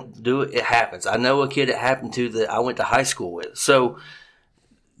they don't do it. It happens. I know a kid it happened to that I went to high school with. So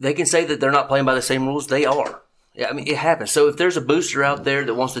they can say that they're not playing by the same rules. They are. I mean, it happens. So if there's a booster out there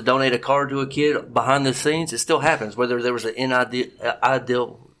that wants to donate a car to a kid behind the scenes, it still happens, whether there was an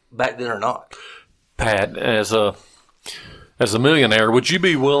ideal back then or not. Pat, as a millionaire, would you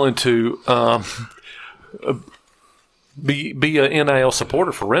be willing to be an NIL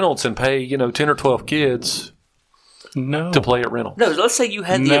supporter for Reynolds and pay 10 or 12 kids? No. To play at Reynolds. No, let's say you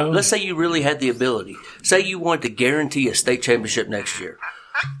had let's say you really had the ability. Say you wanted to guarantee a state championship next year,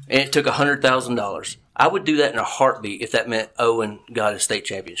 and it took $100,000. I would do that in a heartbeat if that meant Owen got a state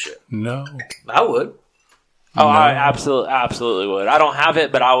championship. No, I would. Oh, no. I absolutely would. I don't have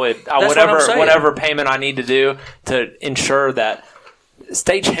it, but I would. Whatever payment I need to do to ensure that.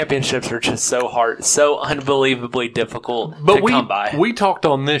 State championships are just so hard, so unbelievably difficult to come by. We talked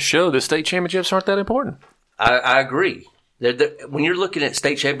on this show that state championships aren't that important. I agree. When you're looking at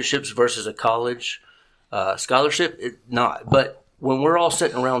state championships versus a college scholarship, it's not. But when we're all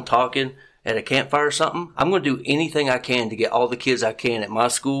sitting around talking at a campfire or something, I'm going to do anything I can to get all the kids I can at my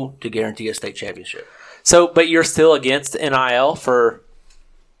school to guarantee a state championship. So, but you're still against NIL for.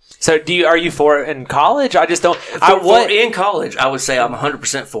 So, are you for it in college? I just don't. In college, I would say I'm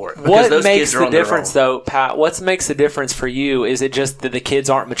 100% for it. What makes the difference, though, Pat? What makes the difference for you? Is it just that the kids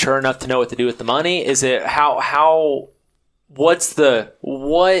aren't mature enough to know what to do with the money? Is it how? What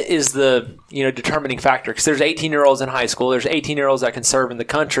is the determining factor? Because there's 18-year-olds in high school. There's 18-year-olds that can serve in the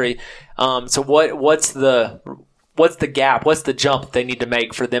country. So what's the gap? What's the jump they need to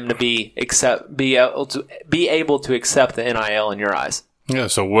make for them to be able to accept the NIL in your eyes? Yeah,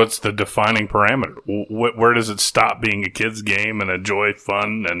 so what's the defining parameter? Where does it stop being a kid's game and a joy,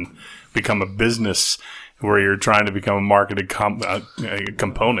 fun, and become a business where you're trying to become a marketed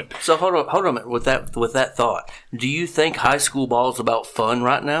component? So hold on a minute with that thought. Do you think high school ball is about fun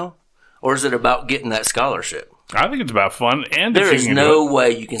right now, or is it about getting that scholarship? I think it's about fun, and there is no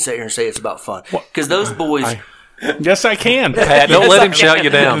way you can sit here and say it's about fun because those boys. Yes, I can. Pat, don't let him shout you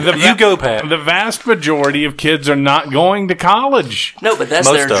down. You go, Pat. The vast majority of kids are not going to college. No, but that's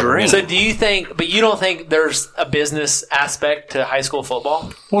their dream. So do you think, but you don't think there's a business aspect to high school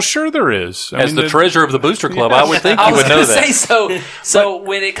football? Well, sure there is. As the treasurer of the Booster Club, I would think you would know that. So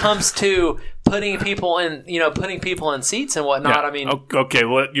when it comes to putting people in seats and whatnot, yeah. I mean. Okay,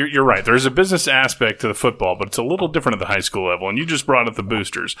 well, you're right. There's a business aspect to the football, but it's a little different at the high school level. And you just brought up the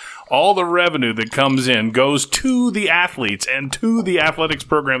boosters. All the revenue that comes in goes to the athletes and to the athletics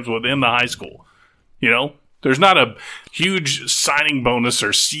programs within the high school. There's not a huge signing bonus or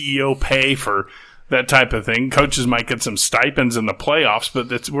CEO pay for that type of thing. Coaches might get some stipends in the playoffs,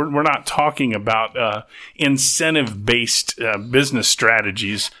 but we're not talking about incentive-based business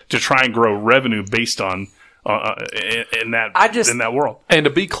strategies to try and grow revenue based on in that world. And to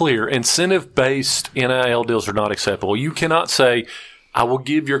be clear, incentive-based NIL deals are not acceptable. You cannot say, "I will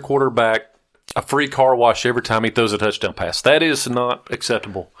give your quarterback a free car wash every time he throws a touchdown pass." That is not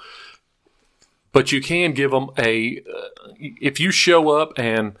acceptable. But you can give them if you show up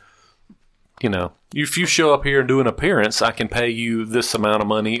and if you show up here and do an appearance, I can pay you this amount of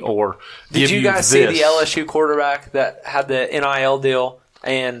money or give you this. Did you guys see the LSU quarterback that had the NIL deal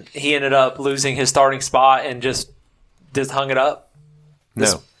and he ended up losing his starting spot and just hung it up?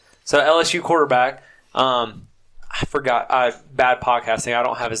 No. So LSU quarterback, I forgot, bad podcasting. I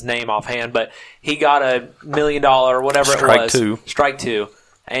don't have his name offhand, but he got $1 million or whatever it was. Strike two.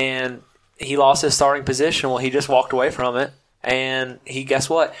 And he lost his starting position. Well, he just walked away from it. And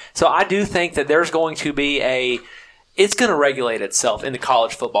guess what? So I do think that there's going to be it's going to regulate itself in the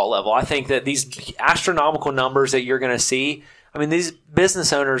college football level. I think that these astronomical numbers that you're going to see, I mean, these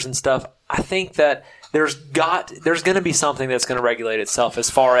business owners and stuff, I think that there's going to be something that's going to regulate itself as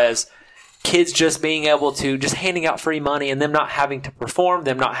far as kids just being able to just handing out free money and them not having to perform,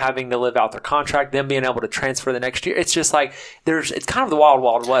 them not having to live out their contract, them being able to transfer the next year. It's just like it's kind of the wild,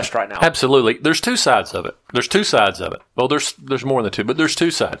 wild west right now. Absolutely. There's two sides of it. Well, there's more than two, but there's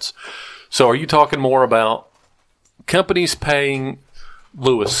two sides. So are you talking more about companies paying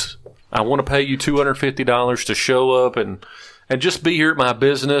Lewis, I want to pay you $250 to show up and just be here at my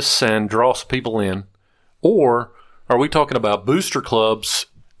business and draw some people in? Or are we talking about booster clubs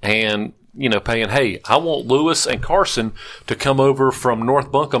and paying, hey, I want Lewis and Carson to come over from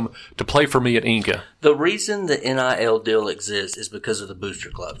North Buncombe to play for me at Inca? The reason the NIL deal exists is because of the booster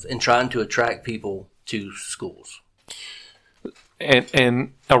clubs and trying to attract people to schools.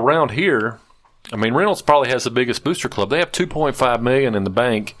 And around here, I mean, Reynolds probably has the biggest booster club. They have $2.5 million in the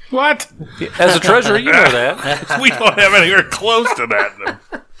bank. What? As a treasurer, you know that. We don't have anywhere close to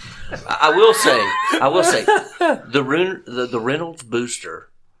that. I will say, the Reynolds booster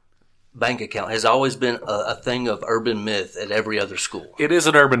bank account has always been a thing of urban myth at every other school. It is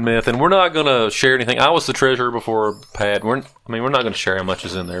an urban myth, and we're not going to share anything. I was the treasurer before Pat. We're not going to share how much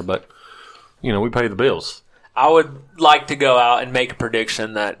is in there, but we pay the bills. I would like to go out and make a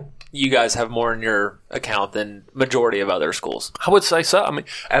prediction that you guys have more in your account than majority of other schools. I would say so. I mean,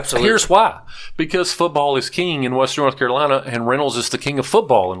 absolutely. Here's why. Because football is king in Western North Carolina, and Reynolds is the king of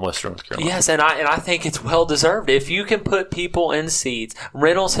football in Western North Carolina. Yes, and I think it's well deserved. If you can put people in seats,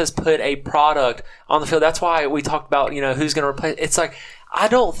 Reynolds has put a product on the field. That's why we talked about who's going to replace. It's like, I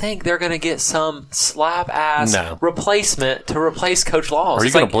don't think they're going to get some slap-ass replacement to replace Coach Laws. Are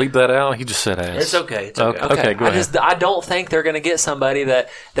you going to bleep that out? He just said ass. It's okay. Okay, go ahead. I don't think they're going to get somebody that's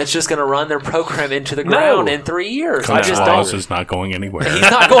just going to run their program into the ground in 3 years. Coach Laws is not going anywhere. He's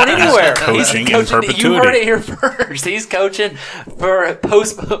not going anywhere. He's coaching in perpetuity. You heard it here first. He's coaching for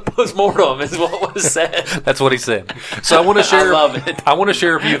post-mortem is what was said. That's what he said. So I want to share. I love it. I want to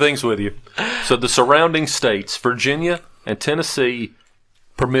share a few things with you. So the surrounding states, Virginia and Tennessee,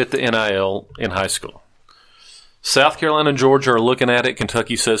 permit the NIL in high school. South Carolina and Georgia are looking at it.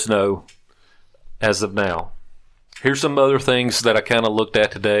 Kentucky says no as of now. Here's some other things that I kind of looked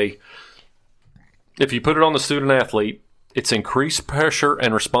at today. If you put it on the student athlete, it's increased pressure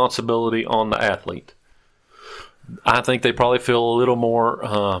and responsibility on the athlete. I think they probably feel a little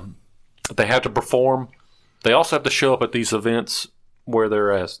more they have to perform. They also have to show up at these events where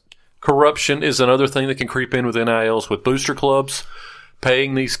they're at. Corruption is another thing that can creep in with NILs, with booster clubs,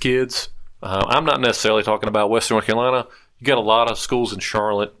 paying these kids. I'm not necessarily talking about Western North Carolina. You got a lot of schools in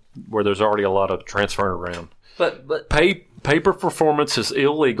Charlotte where there's already a lot of transferring around. But Paper performance is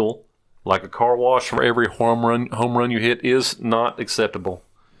illegal. Like a car wash for every home run you hit is not acceptable.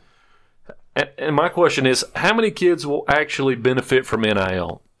 And my question is, how many kids will actually benefit from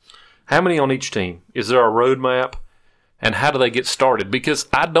NIL? How many on each team? Is there a roadmap? And how do they get started? Because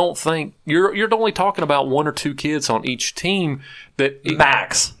I don't think you're only talking about one or two kids on each team.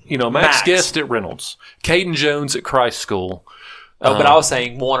 Max. Max Guest at Reynolds, Caden Jones at Christ School. But I was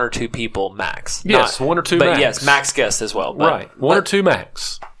saying one or two people max. Yes, one or two but max. But yes, Max Guest as well. Right, one or two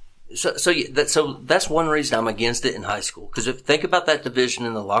max. So that's one reason I'm against it in high school. Because if think about that division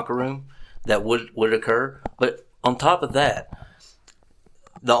in the locker room that would occur. But on top of that,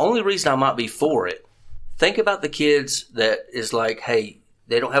 the only reason I might be for it, think about the kids that is like, hey,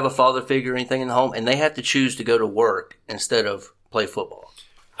 they don't have a father figure or anything in the home, and they have to choose to go to work instead of play football.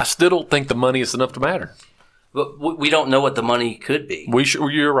 I still don't think the money is enough to matter. But we don't know what the money could be.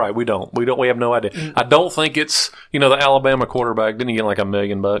 You're right. We don't. We have no idea. I don't think it's the Alabama quarterback didn't he get like $1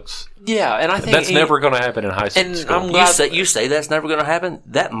 million? Yeah, and I think that's never going to happen in high school. And I'm glad you say that's never going to happen.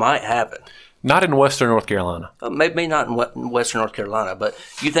 That might happen. Not in Western North Carolina. Maybe not in Western North Carolina, but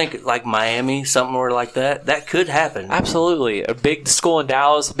you think like Miami, somewhere like that, that could happen. Absolutely. A big school in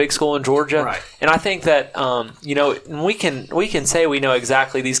Dallas, a big school in Georgia. Right. And I think that, we can say we know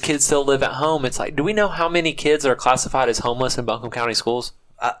exactly these kids still live at home. It's like, do we know how many kids are classified as homeless in Buncombe County schools?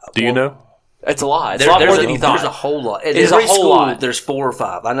 Do you know? It's a lot. It's a lot more than you thought. There's a whole lot. At It's every a whole school, lot. there's 4 or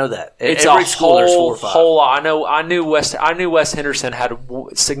 5. I know that. It's every a school, there's 4 or 5. whole lot. I knew West Henderson had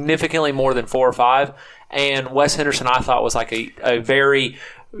significantly more than 4 or 5, and West Henderson I thought was like a very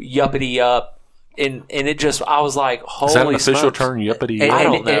yuppity up. And it just, I was like, holy Is that an official smokes. term, yuppity? I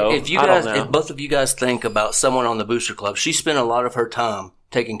don't know. If both of you guys think about someone on the Booster Club, she spent a lot of her time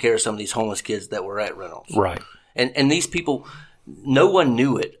taking care of some of these homeless kids that were at Reynolds. Right. And these people, no one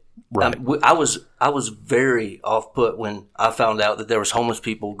knew it. Right. I was very off put when I found out that there was homeless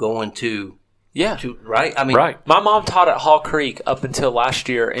people going to right. I mean, right. My mom taught at Hall Creek up until last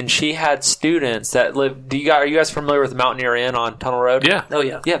year, and she had students that lived. Are you guys familiar with the Mountaineer Inn on Tunnel Road? Yeah. Oh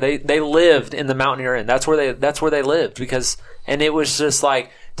yeah. Yeah. They lived in the Mountaineer Inn. That's where they lived and it was just like,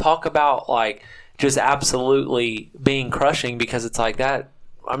 talk about like just absolutely being crushing, because it's like that.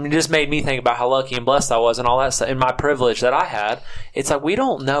 I mean, it just made me think about how lucky and blessed I was and all that stuff, and my privilege that I had. It's like, we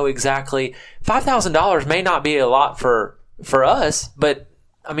don't know exactly. $5,000 may not be a lot for us, but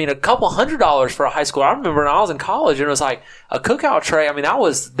I mean, a couple $100 for a high school. I remember when I was in college, and it was like a cookout tray. I mean, that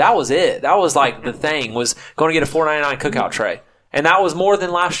was it. That was like the thing, was going to get a $4.99 cookout tray, and that was more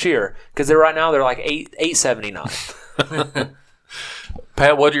than last year, because they're like $8.79.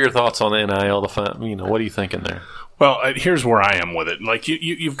 Pat, what are your thoughts on the NIL? What are you thinking there? Well, here's where I am with it. Like,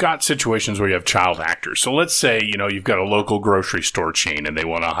 you've got situations where you have child actors. So let's say, you've got a local grocery store chain and they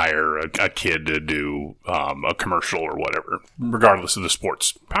want to hire a kid to do a commercial or whatever, regardless of the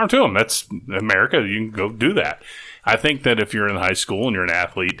sports. Power to them. That's America. You can go do that. I think that if you're in high school and you're an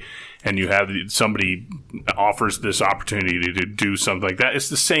athlete and you have somebody offers this opportunity to do something like that, it's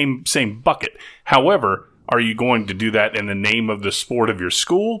the same bucket. However, are you going to do that in the name of the sport of your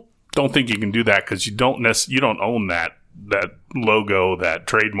school? Don't think you can do that, because you don't own that logo, that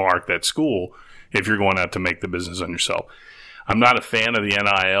trademark, that school, if you're going out to make the business on yourself. I'm not a fan of the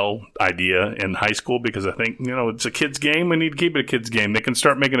NIL idea in high school, because I think, it's a kid's game. We need to keep it a kid's game. They can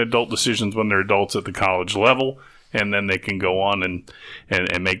start making adult decisions when they're adults at the college level, and then they can go on and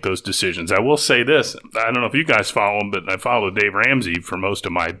make those decisions. I will say this. I don't know if you guys follow him, but I followed Dave Ramsey for most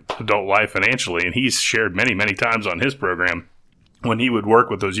of my adult life financially, and he's shared many, many times on his program when he would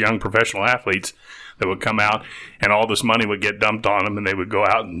work with those young professional athletes that would come out and all this money would get dumped on them, and they would go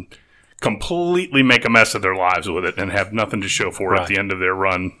out and completely make a mess of their lives with it and have nothing to show for it at the end of their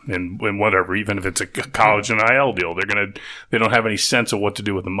run and whatever, even if it's a college NIL deal. They don't have any sense of what to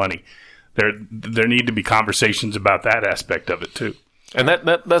do with the money. There need to be conversations about that aspect of it too. And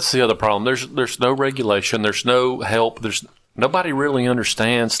that's the other problem. There's no regulation. There's no help. Nobody really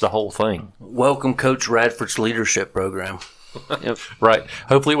understands the whole thing. Welcome, Coach Radford's leadership program. Yep. Right.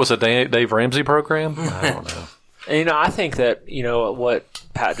 Hopefully it was a Dave Ramsey program. I don't know. And, I think that, what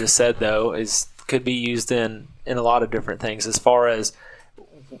Pat just said, though, could be used in a lot of different things. As far as,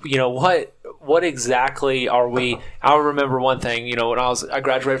 what exactly are we? I remember one thing. When I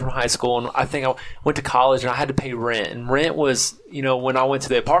graduated from high school, and I think I went to college, and I had to pay rent. And rent was, when I went to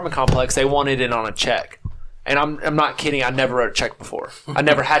the apartment complex, they wanted it on a check. And I'm not kidding. I never wrote a check before. I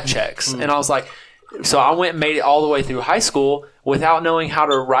never had checks, and I was like. So I went and made it all the way through high school without knowing how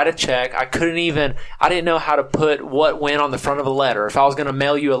to write a check. I didn't know how to put what went on the front of a letter. If I was going to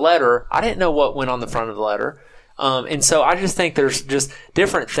mail you a letter, I didn't know what went on the front of the letter. And so I just think there's just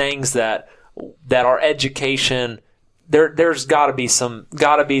different things that our education, there's got to be some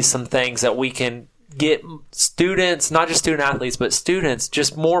things that we can get students, not just student athletes, but students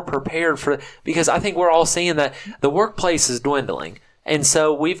just more prepared for, because I think we're all seeing that the workplace is dwindling. And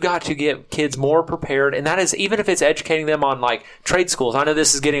so we've got to get kids more prepared, and that is even if it's educating them on like trade schools. I know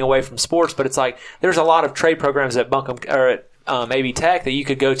this is getting away from sports, but it's like there's a lot of trade programs at Buncombe or at AB Tech that you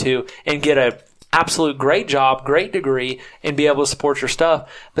could go to and get a absolute great job, great degree, and be able to support your stuff.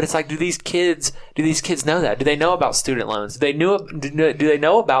 But it's like, do these kids know that? Do they know about student loans? Do they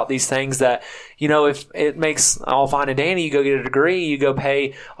know about these things that, if it makes all fine and dandy, you go get a degree, you go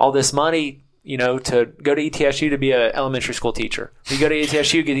pay all this money, to go to ETSU to be an elementary school teacher. You go to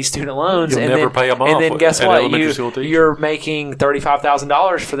ETSU, get these student loans, You'll never pay them off. And then guess what? You're making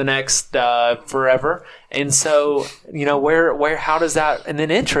 $35,000 for the next forever. And so, how does that? And then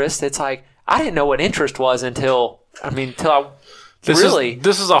interest. It's like I didn't know what interest was until I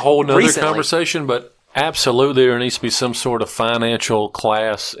this is a whole nother conversation, but. Absolutely, there needs to be some sort of financial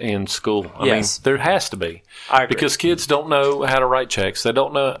class in school. I mean, there has to be. I agree. Because kids don't know how to write checks. They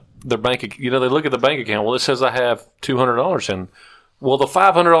don't know their bank. They look at the bank account. Well, it says I have $200 in. Well, the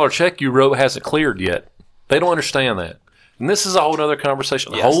 $500 check you wrote hasn't cleared yet. They don't understand that. And this is a whole other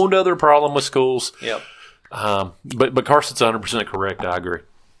conversation, a whole other problem with schools. Yep. But Carson's 100% correct. I agree.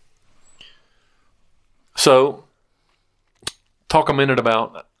 So, talk a minute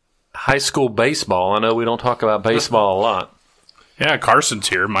about high school baseball. I know we don't talk about baseball a lot. Yeah, Carson's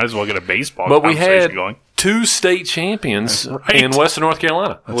here. Might as well get a baseball but we conversation had going. 2 state champions in Western North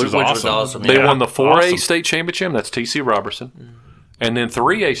Carolina. Which was awesome. They won the 4A state championship. That's T.C. Robertson. And then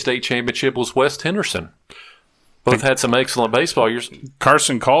 3A state championship was West Henderson. Both had some excellent baseball years.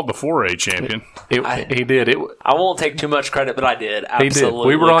 Carson called the 4A champion. He did. I won't take too much credit, but I did. Absolutely. He did.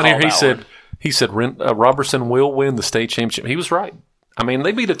 We were on here. He said Robertson will win the state championship. He was right. I mean,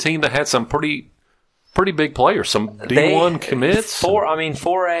 they beat a team that had some pretty big players, some D1 commits.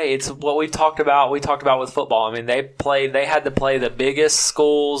 4A, it's what we've talked about. We talked about with football. I mean, they had to play the biggest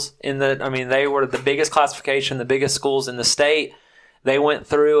schools they were the biggest classification, the biggest schools in the state. They went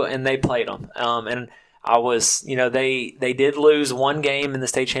through and they played them. And I was, they did lose one game in the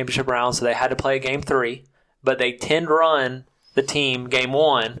state championship round, so they had to play game 3, but they 10-run the team game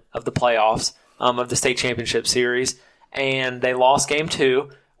 1 of the playoffs of the state championship series. And they lost game 2,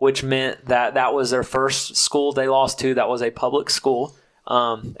 which meant that was their first school they lost to. That was a public school,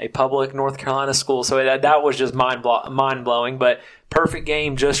 a public North Carolina school. So that was just mind-blowing. But perfect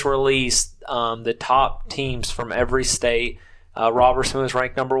game just released the top teams from every state. Robertson was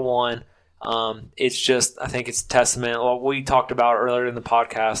ranked number 1. It's just, I think it's a testament. Well, we talked about earlier in the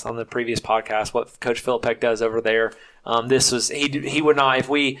podcast, on the previous podcast, what Coach Philipek does over there. This was, he would not, if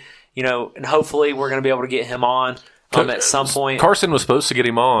we, and hopefully we're going to be able to get him on. At some point, Carson was supposed to get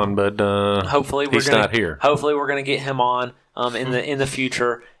him on, but hopefully he's not here. Hopefully, we're going to get him on in the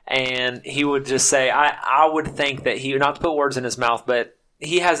future, and he would just say, I would think that he, not to put words in his mouth, but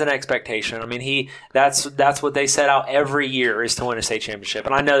he has an expectation. I mean, that's what they set out every year is to win a state championship,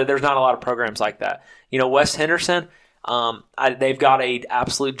 and I know that there's not a lot of programs like that. West Henderson, they've got a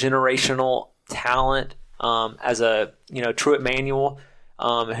absolute generational talent as a Truett Manuel.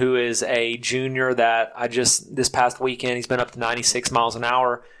 Who is a junior that this past weekend, he's been up to 96 miles an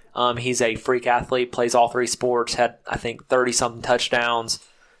hour. He's a freak athlete, plays all 3 sports, had, I think, 30-something touchdowns.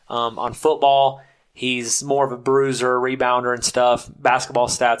 On football, he's more of a bruiser, rebounder and stuff. Basketball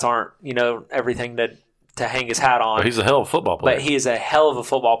stats aren't, everything to hang his hat on. But he's a hell of a football player. But he is a hell of a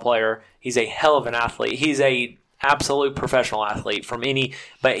football player. He's a hell of an athlete. He's a absolute professional athlete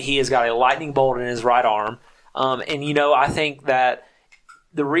but he has got a lightning bolt in his right arm. I think that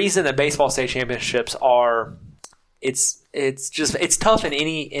the reason that baseball state championships are, it's tough in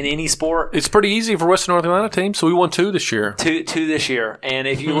any sport. It's pretty easy for Western North Carolina teams. So we won 2 this year. Two this year, and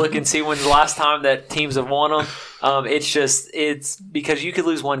if you look and see when's the last time that teams have won them, it's because you could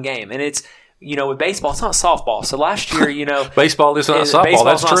lose one game, and with baseball, it's not softball. So last year, baseball is not softball.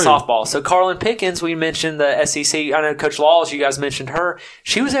 Baseball's That's not true. softball. So Carlin Pickens, we mentioned the SEC. I know Coach Laws, you guys mentioned her.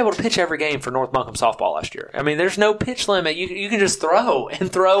 She was able to pitch every game for North Buncombe softball last year. I mean, there's no pitch limit. You can just throw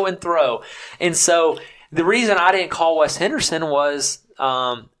and throw and throw. And so the reason I didn't call West Henderson was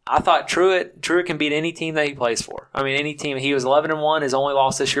I thought Truitt can beat any team that he plays for. I mean, any team. He was 11-1. His only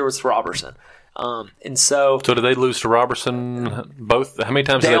loss this year was to Robertson. And so did they lose to Robertson both? How many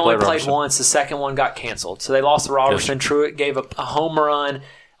times did they play only played Robertson? once. The second one got canceled. So they lost to Robertson. Yes. Truitt gave a home run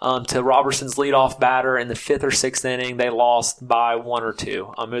to Robertson's leadoff batter in the 5th or 6th inning. They lost by 1 or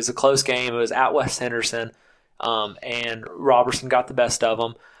 2. It was a close game. It was at West Henderson, and Robertson got the best of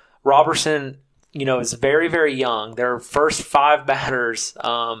them. Robertson, is very, very young. Their first 5 batters,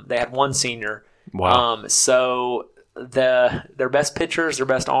 they had 1 senior. Wow. So their best pitchers, their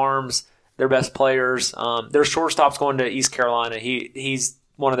best arms, their best players. Their shortstop's going to East Carolina. He's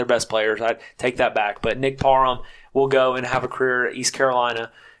one of their best players. I'd take that back. But Nick Parham will go and have a career at East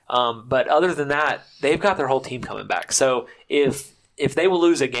Carolina. But other than that, they've got their whole team coming back. So if they will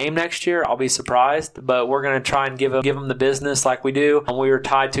lose a game next year, I'll be surprised. But we're going to try and give them the business like we do. We were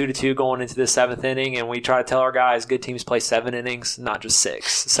tied 2-2 going into the 7th inning, and we try to tell our guys good teams play 7 innings, not just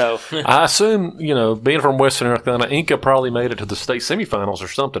 6. So I assume, being from Western North Carolina, Inca probably made it to the state semifinals or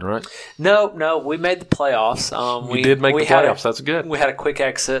something, right? No, we made the playoffs. We did make the playoffs. That's good. We had a quick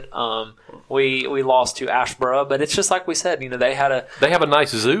exit. We lost to Ashboro, but it's just like we said. They have a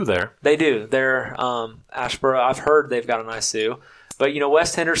nice zoo there. They do. They're Ashboro. I've heard they've got a nice zoo. But,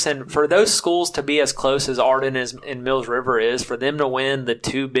 West Henderson, for those schools to be as close as Arden and Mills River is, for them to win the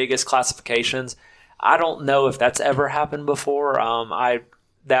 2 biggest classifications, I don't know if that's ever happened before.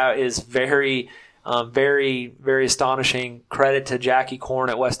 That is very, very, very astonishing. Credit to Jackie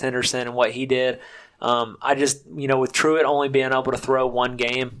Korn at West Henderson and what he did. I just, with Truitt only being able to throw 1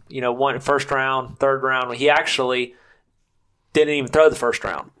 game, one first round, third round, he actually didn't even throw the first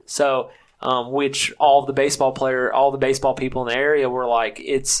round. So, which all the baseball people in the area were like,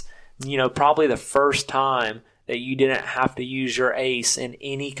 it's, probably the first time that you didn't have to use your ace in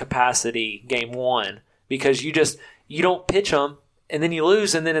any capacity game 1, because you don't pitch them and then you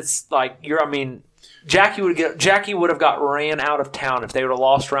lose, and then it's like Jackie would have got ran out of town if they would have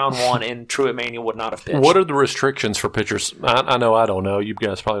lost round 1 and Truitt Manuel would not have pitched. What are the restrictions for pitchers? I know I don't know. You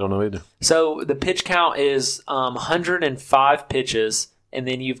guys probably don't know either. So the pitch count is 105 pitches. And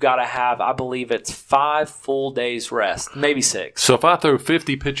then you've got to have, I believe it's 5 full days rest, maybe 6. So if I throw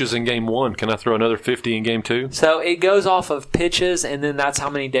 50 pitches in game 1, can I throw another 50 in game 2? So it goes off of pitches, and then that's how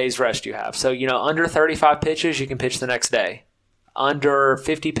many days rest you have. So, under 35 pitches, you can pitch the next day. Under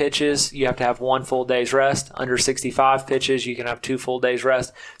 50 pitches, you have to have 1 full day's rest. Under 65 pitches, you can have 2 full days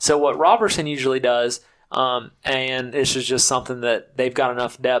rest. So what Robertson usually does, and this is just something that they've got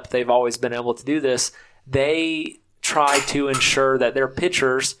enough depth, they've always been able to do this, they try to ensure that their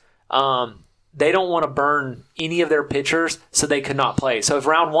pitchers, they don't want to burn any of their pitchers so they could not play. So if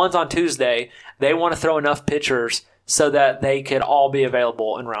round 1's on Tuesday, they want to throw enough pitchers so that they could all be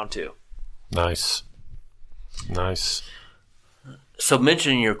available in round 2. Nice. So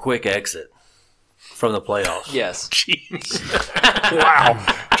mentioning your quick exit from the playoffs. Yes. Jeez. Wow.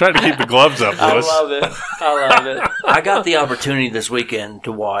 Trying to keep the gloves up, Lewis. I love it. I got the opportunity this weekend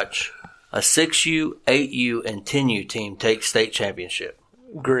to watch a 6U, 8U, and 10U team take state championship.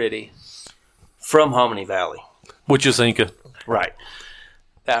 Gritty. From Hominy Valley. Which is Inca. Right.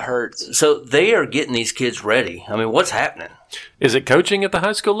 That hurts. So they are getting these kids ready. I mean, what's happening? Is it coaching at the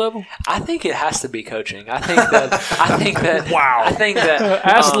high school level? I think it has to be coaching. I think that. Wow. I think that.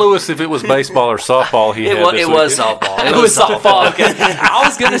 Ask Lewis if it was baseball or softball. It was softball. It was softball. Okay. I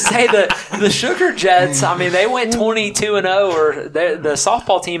was going to say the Sugar Jets. I mean, they went 22-0, or the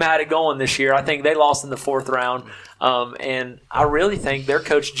softball team had it going this year. I think they lost in the 4th round. And I really think their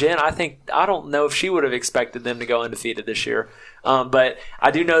coach Jen. I don't know if she would have expected them to go undefeated this year. But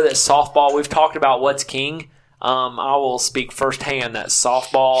I do know that softball. We've talked about what's king. I will speak firsthand that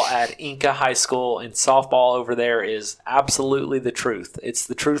softball at Inca High School and softball over there is absolutely the truth. It's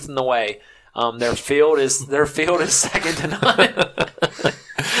the truth in the way. Their field is second to none.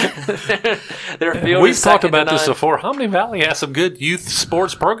 We've talked about this before. Hominy Valley has some good youth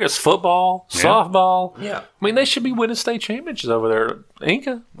sports programs, football, softball. Yeah. I mean, they should be winning state championships over there.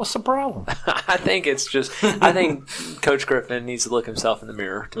 Inca, what's the problem? I think Coach Griffin needs to look himself in the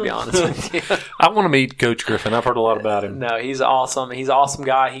mirror, to be honest with you. I want to meet Coach Griffin. I've heard a lot about him. No, he's awesome. He's an awesome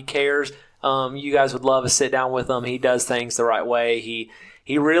guy. He cares. You guys would love to sit down with him. He does things the right way.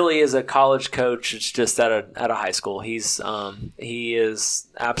 He really is a college coach. It's just at a high school. He is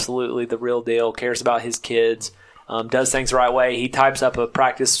absolutely the real deal. Cares about his kids. Does things the right way. He types up a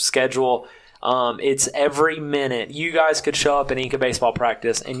practice schedule It's every minute. You guys could show up in Inca baseball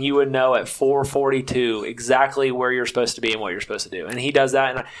practice, and you would know at 4:42 exactly where you're supposed to be and what you're supposed to do. And he does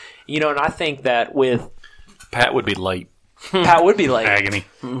that, and I think that with Pat would be late. Pat would be late. Agony.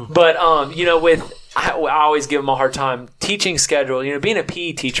 But I always give him a hard time. Teaching schedule, being a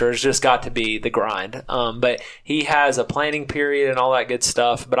PE teacher has just got to be the grind. But he has a planning period and all that good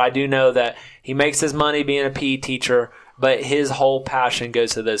stuff. But I do know that he makes his money being a PE teacher, but his whole passion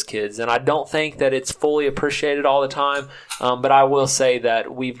goes to those kids. And I don't think that it's fully appreciated all the time. But I will say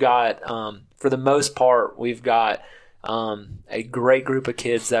that we've got, for the most part, we've got a great group of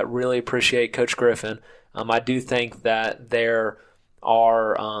kids that really appreciate Coach Griffin. I do think that there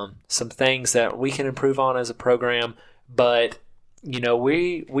are some things that we can improve on as a program, but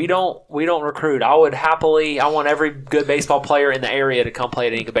we don't recruit. I want every good baseball player in the area to come play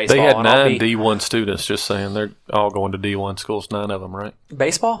at Inca baseball. They had 9 D1 students, just saying. They're all going to D1 schools, 9 of them, right?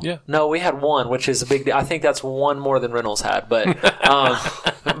 Baseball? Yeah. No, we had 1, which is a big deal. I think that's 1 more than Reynolds had, but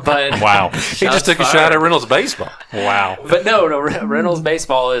wow. He just took a shot at Reynolds baseball. Wow. But no, Reynolds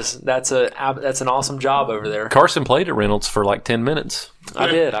baseball that's an awesome job over there. Carson played at Reynolds for like 10 minutes. I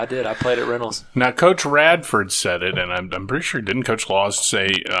did. I played at Reynolds. Now, Coach Radford said it, and I'm pretty sure, didn't Coach Laws say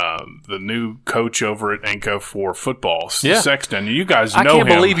the new coach over at Inca for football, Sexton? You guys know him. I can't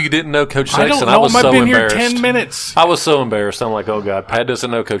believe you didn't know Coach Sexton. I don't know him. I've been embarrassed. here 10 minutes. I was so embarrassed. I'm like, oh, God, Pat doesn't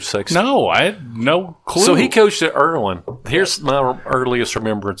know Coach Sexton. No, I had no clue. So he coached at Irwin. Here's my earliest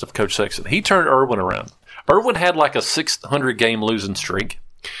remembrance of Coach Sexton. He turned Irwin around. Irwin had like a 600-game losing streak,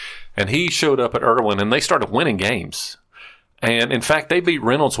 and he showed up at Irwin, and they started winning games. And, in fact, they beat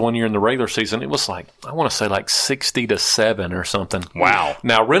Reynolds one year in the regular season. It was like, I want to say like 60-7 or something. Wow.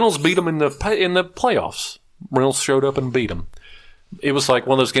 Now, Reynolds beat them in the playoffs. Reynolds showed up and beat them. It was like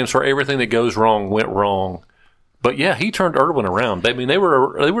one of those games where everything that goes wrong went wrong. But, yeah, he turned Irwin around. I mean, they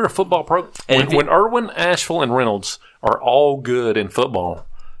were a football program. When Irwin, Asheville, and Reynolds are all good in football,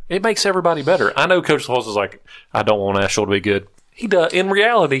 it makes everybody better. I know Coach Laws is like, I don't want Asheville to be good. He does. In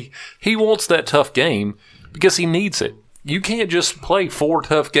reality, he wants that tough game because he needs it. You can't just play 4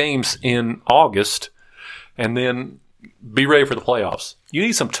 tough games in August and then be ready for the playoffs. You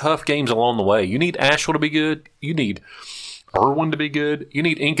need some tough games along the way. You need Asheville to be good. You need Irwin to be good. You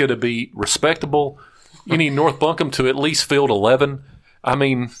need Inca to be respectable. You need North Buncombe to at least field 11. I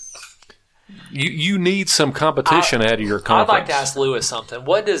mean, you need some competition out of your conference. I'd like to ask Lewis something.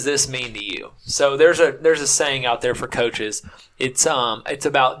 What does this mean to you? So there's a saying out there for coaches. It's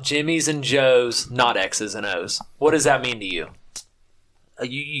about Jimmys and Joes, not X's and O's. What does that mean to you?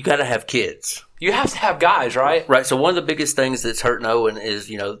 You got to have kids. You have to have guys, right? Right. So one of the biggest things that's hurting Owen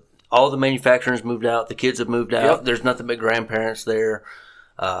is, all the manufacturers moved out, the kids have moved out. Yep. There's nothing but grandparents there.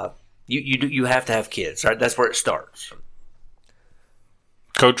 You have to have kids, right? That's where it starts.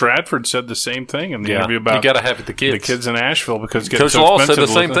 Coach Radford said the same thing in the interview about you got to have the kids in Asheville because it Coach so Law said the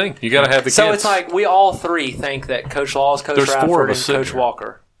expensive same thing. You got to have the kids. So it's like we all 3 think that Coach Laws, Coach There's 4 of Radford, and us sitting Coach here.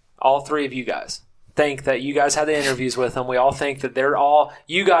 Walker, all 3 of you guys, think that you guys had the interviews with them. We all think that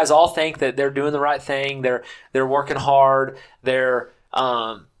you guys all think that they're doing the right thing. They're working hard.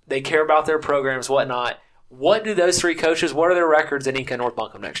 They care about their programs, whatnot. What do those 3 coaches? What are their records in Inca North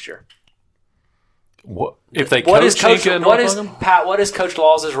Buncombe next year? What, if they What is coach Inca and what North is Buncombe? Pat? What is Coach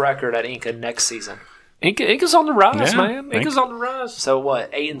Laws' record at Inca next season? Inca's on the rise, Yeah, man. Inca's on the rise. So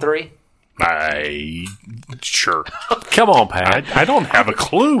what? 8-3. Sure. Come on, Pat. I don't have a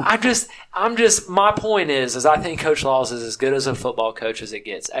clue. My point is I think Coach Laws is as good as a football coach as it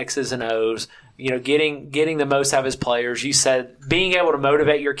gets. X's and O's, getting the most out of his players. You said being able to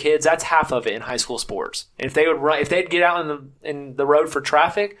motivate your kids, that's half of it in high school sports. And if they'd get out in the road for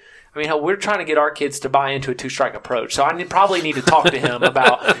traffic, I mean, we're trying to get our kids to buy into a 2-strike approach. So I probably need to talk to him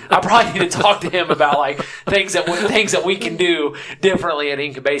about like things that we can do differently at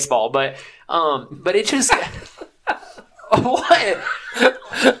Inca baseball. But it just what.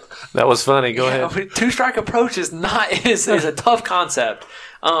 That was funny. Go ahead. 2-strike approach is a tough concept.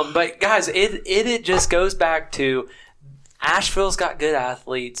 But guys, it just goes back to Asheville's got good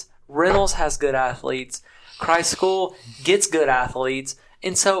athletes. Reynolds has good athletes. Christ School gets good athletes.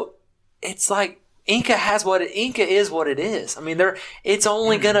 And so it's like Inca is what it is. I mean, it's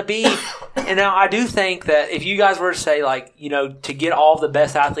only going to be. And now I do think that if you guys were to say to get all the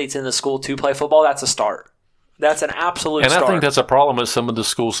best athletes in the school to play football, that's a start. That's an absolute start. And I think that's a problem with some of the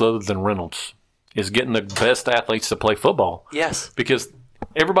schools other than Reynolds, is getting the best athletes to play football. Yes. Because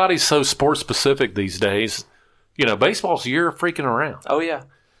everybody's so sports-specific these days. Baseball's year freaking around. Oh, yeah.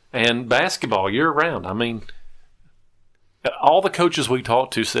 And basketball year-round. I mean, all the coaches we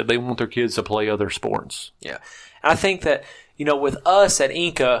talked to said they want their kids to play other sports. Yeah. And I think that, with us at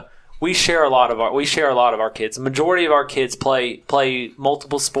Inca, we share a lot of our kids. The majority of our kids play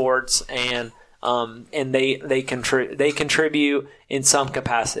multiple sports, and they contribute in some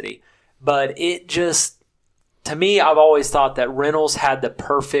capacity. But it just, to me, I've always thought that Reynolds had the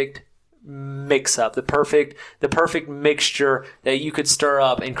perfect mix up, the perfect mixture that you could stir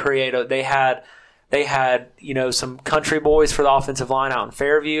up and create. They had some country boys for the offensive line out in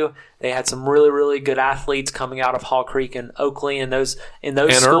Fairview. They had some really, really good athletes coming out of Hall Creek and Oakley and those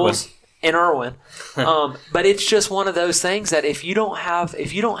schools. In Irwin. But it's just one of those things that if you don't have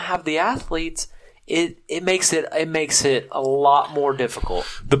the athletes, it makes it a lot more difficult.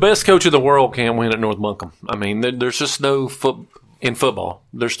 The best coach in the world can't win at North Buncombe. I mean, there's just no football.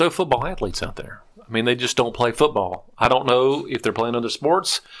 There's no football athletes out there. I mean, they just don't play football. I don't know if they're playing other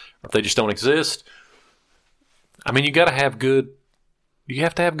sports or if they just don't exist. I mean, you have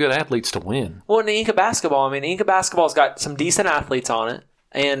to have good athletes to win. Well, in the Inca basketball's got some decent athletes on it,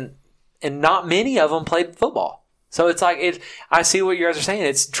 and not many of them played football. So it's like I see what you guys are saying.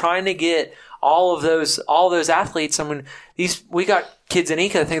 It's trying to get all those athletes. I mean, we got kids in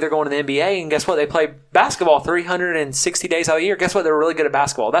Inca that think they're going to the NBA, and guess what? They play basketball 360 days out of the year. Guess what? They're really good at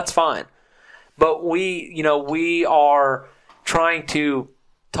basketball. That's fine. But we are trying to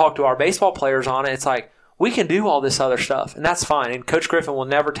talk to our baseball players on it. It's like, we can do all this other stuff, and that's fine. And Coach Griffin will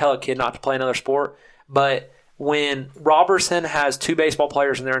never tell a kid not to play another sport. But when Robertson has 2 baseball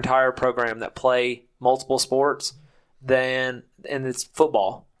players in their entire program that play multiple sports, and it's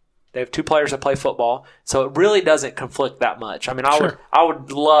football. They have 2 players that play football, so it really doesn't conflict that much. I mean, I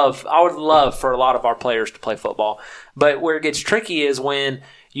would love for a lot of our players to play football, but where it gets tricky is when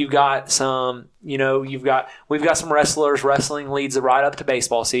you've got some, we've got some wrestlers. Wrestling leads right up to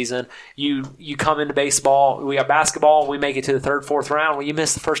baseball season. You come into baseball. We got basketball. We make it to the 3rd, 4th round. Well, you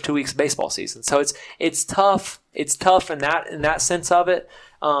miss the first 2 weeks of baseball season. So it's tough. It's tough in that sense of it.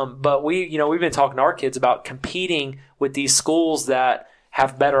 But we've been talking to our kids about competing with these schools that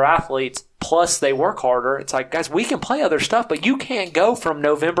have better athletes. Plus, they work harder. It's like, guys, we can play other stuff, but you can't go from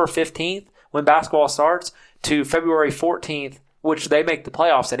November 15th when basketball starts to February 14th. Which they make the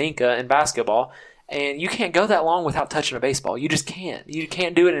playoffs at Inca in basketball, and you can't go that long without touching a baseball. You just can't. You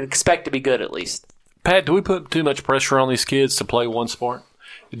can't do it and expect to be good at least. Pat, do we put too much pressure on these kids to play one sport?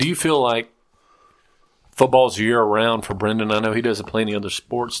 Do you feel like football's year-round for Brendan? I know he doesn't play any other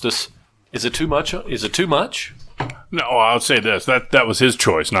sports. Is it too much? No, I'll say this. That was his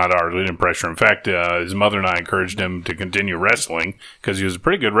choice, not ours. We didn't pressure him. In fact, his mother and I encouraged him to continue wrestling because he was a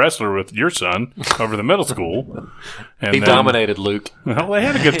pretty good wrestler with your son over the middle school. And he dominated Luke. Well, they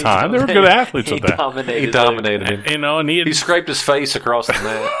had a good time. They were good athletes with that. He dominated him. And he scraped his face across the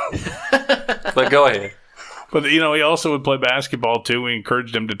mat. But go ahead. But, he also would play basketball, too. We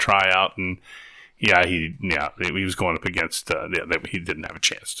encouraged him to try out, and he was going up against he didn't have a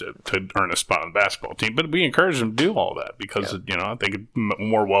chance to earn a spot on the basketball team, but we encouraged him to do all that because I think a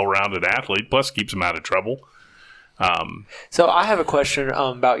more well-rounded athlete, plus keeps him out of trouble. So I have a question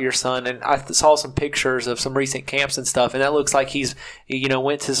about your son, and I saw some pictures of some recent camps and stuff, and that looks like he's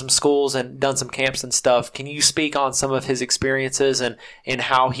went to some schools and done some camps and stuff. Can you speak on some of his experiences and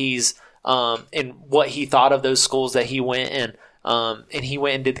how he's and what he thought of those schools that he went and he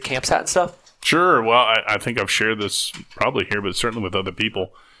went and did the camps at and stuff? Sure. Well, I think I've shared this probably here, but certainly with other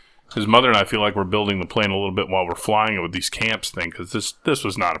people. His mother and I feel like we're building the plane a little bit while we're flying it with these camps thing, because this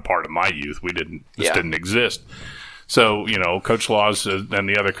was not a part of my youth. This didn't exist. So, Coach Laws and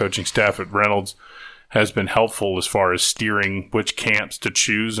the other coaching staff at Reynolds has been helpful as far as steering which camps to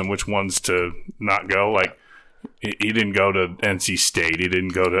choose and which ones to not go. Like, he didn't go to NC State. He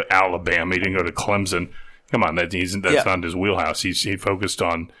didn't go to Alabama. He didn't go to Clemson. Come on, that's not his wheelhouse. He focused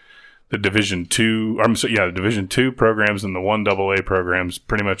on the Division II programs and the 1AA programs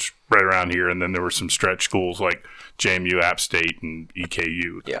pretty much right around here, and then there were some stretch schools like JMU, App State, and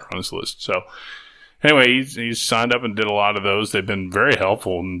EKU on this list. So anyway, he's signed up and did a lot of those. They've been very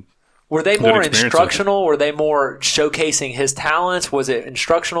helpful. And were they more instructional? Were they more showcasing his talents? Was it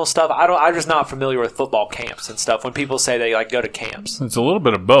instructional stuff? I'm just not familiar with football camps and stuff. When people say they go to camps, it's a little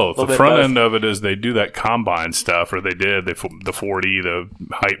bit of both. The front end of it is they do that combine stuff, or the 40, the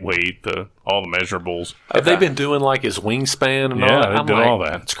height, weight, all the measurables. Have they been doing like his wingspan and all that? Yeah, they did all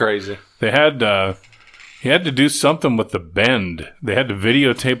that. It's crazy. They had he had to do something with the bend. They had to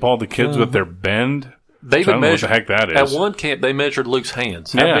videotape all the kids with their bend. They don't know what the heck that is. At one camp, they measured Luke's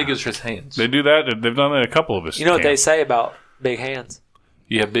hands. How big is his hands? They do that. They've done that at a couple of us. You know what they say about big hands?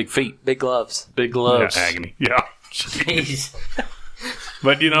 You have big feet. Big gloves. Big gloves. Yeah, agony. Yeah. Jeez.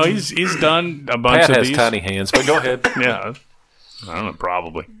 But, he's done a bunch Pat of has these. tiny hands, but go ahead. Yeah. I don't know,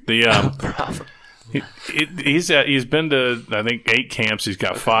 probably. He's been to, I think, 8 camps. He's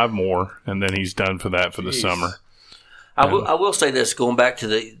got 5 more, and then he's done for the summer. I will say this, going back to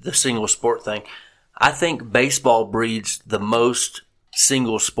the single sport thing. I think baseball breeds the most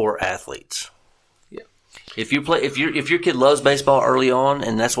single sport athletes. Yeah. If your kid loves baseball early on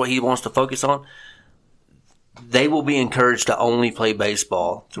and that's what he wants to focus on, they will be encouraged to only play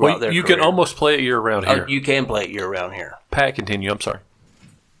baseball throughout their you career. can almost play it year round here. You can play it year round here. Pat, continue. I'm sorry.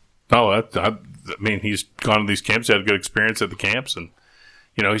 Oh, I mean, he's gone to these camps, had a good experience at the camps, and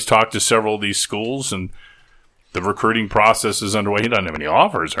he's talked to several of these schools, and the recruiting process is underway. He doesn't have any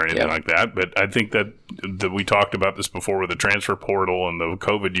offers or anything like that, but I think that we talked about this before with the transfer portal and the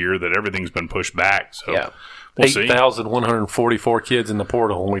COVID year, that everything's been pushed back. So we'll see. 8,144 kids in the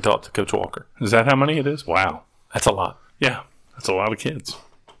portal when we talked to Coach Walker. Is that how many it is? Wow. That's a lot. Yeah, that's a lot of kids.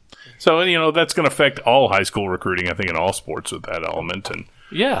 So, that's going to affect all high school recruiting, I think, in all sports with that element. And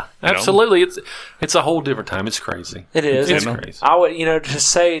yeah, absolutely. It's a whole different time. It's crazy. It is. It's crazy. I would, to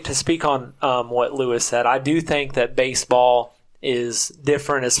speak on what Lewis said, I do think that baseball is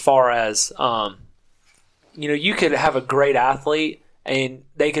different as far as, you could have a great athlete and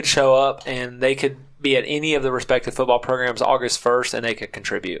they could show up and they could be at any of the respective football programs August 1st and they could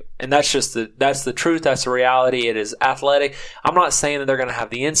contribute. And that's the truth. That's the reality. It is athletic. I'm not saying that they're going to have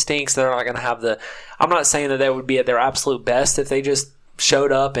the instincts. They're not going to have I'm not saying that they would be at their absolute best if they just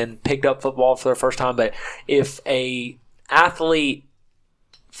showed up and picked up football for the first time. But if a athlete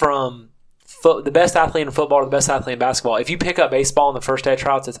from the best athlete in football or the best athlete in basketball, if you pick up baseball on the first day of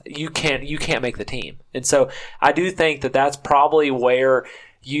tryouts, you can't make the team. And so I do think that that's probably where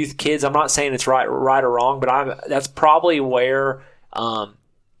youth kids, I'm not saying it's right or wrong, but that's probably where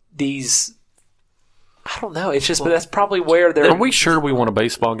these, I don't know, it's just, but that's probably where they're. Are we sure we want a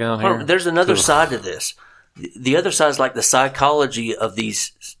baseball gown here? There's another side to this. The other side is like the psychology of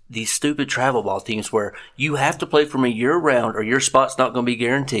these stupid travel ball teams where you have to play from a year round or your spot's not going to be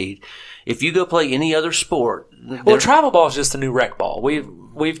guaranteed. If you go play any other sport, travel ball is just a new rec ball.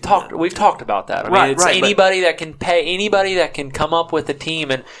 We've talked about that. I mean, it's anybody that can pay, anybody that can come up with a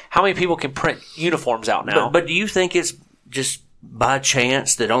team, and how many people can print uniforms out now? But do you think it's just by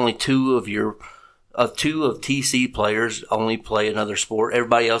chance that only two of TC players only play another sport?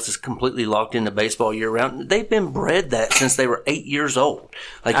 Everybody else is completely locked into baseball year round. They've been bred that since they were 8 years old.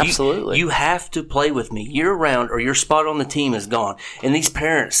 Absolutely. You have to play with me year round or your spot on the team is gone. And these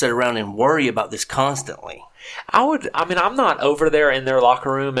parents sit around and worry about this constantly. I'm not over there in their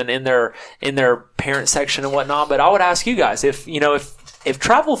locker room and in their parent section and whatnot, but I would ask you guys if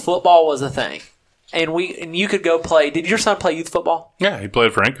travel football was a thing and you could go play. Did your son play youth football? Yeah, he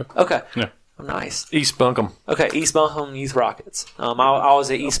played for Anka. Okay. Yeah. Nice. East Buncombe. Okay, East Buncombe Youth Rockets. I was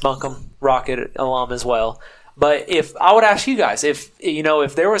an East Buncombe Rocket alum as well. But if I would ask you guys, if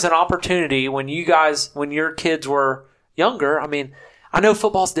there was an opportunity when your kids were younger, I mean, I know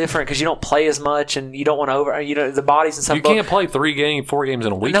football's different because you don't play as much and you don't want to the bodies and stuff. You can't play 4 games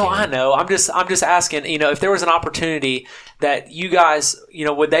in a weekend. No, I know. I'm just asking. If there was an opportunity that you guys,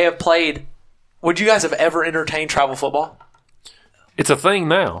 would they have played? Would you guys have ever entertained travel football? It's a thing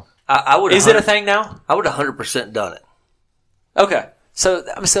now. I would. Is it a thing now? I would 100% done it. Okay, so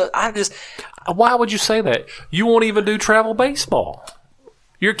I just. Why would you say that? You won't even do travel baseball.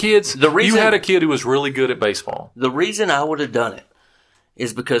 Your kids. You had a kid who was really good at baseball. The reason I would have done it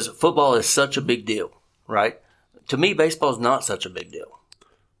is because football is such a big deal, right? To me, baseball is not such a big deal.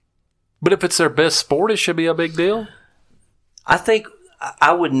 But if it's their best sport, it should be a big deal. I think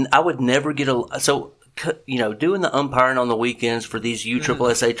I would never get doing the umpiring on the weekends for these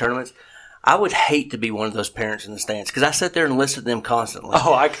USSSA tournaments, I would hate to be one of those parents in the stands because I sit there and listen to them constantly.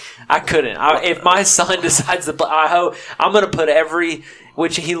 Oh, I couldn't. If my son decides to play, I'm going to put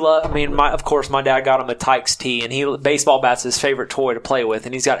which he loves. I mean, of course, my dad got him a Tykes tee, and baseball bat's his favorite toy to play with,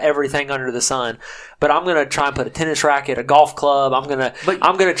 and he's got everything under the sun. But I'm going to try and put a tennis racket, a golf club. I'm going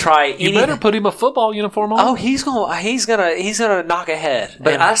to try. You better put him a football uniform on. Oh, he's gonna knock ahead.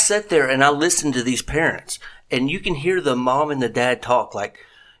 But I sit there and I listen to these parents, and you can hear the mom and the dad talk like,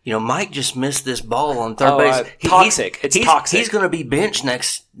 Mike just missed this ball on third base. Toxic. It's toxic. He's going to be benched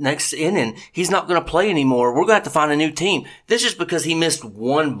next inning. He's not going to play anymore. We're going to have to find a new team. This is because he missed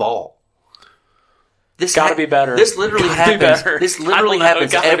one ball. This got to be better. This literally happens. This literally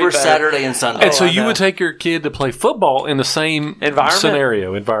happens every Saturday and Sunday. And so you would take your kid to play football in the same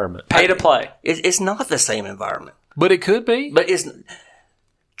environment. Pay to play. It's not the same environment. But it could be. But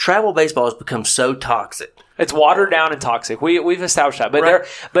travel baseball has become so toxic. It's watered down and toxic. We've established that.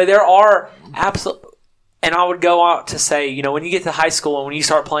 But there are absolute. And I would go out to say, when you get to high school and when you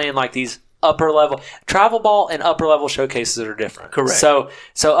start playing like these upper level travel ball and upper level showcases are different. Correct. So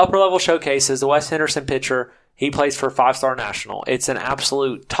upper level showcases, the Wes Henderson pitcher, he plays for 5-star national. It's an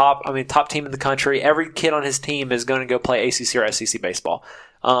absolute top team in the country. Every kid on his team is going to go play ACC or SEC baseball.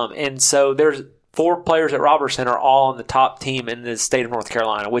 And so there's 4 players at Robertson are all on the top team in the state of North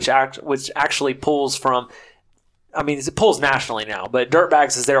Carolina, which actually pulls from. I mean, it pulls nationally now, but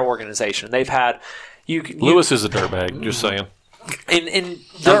Dirtbags is their organization. They've had Lewis is a dirtbag. Just saying.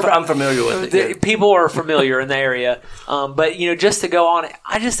 I'm familiar with it. People are familiar in the area, but just to go on,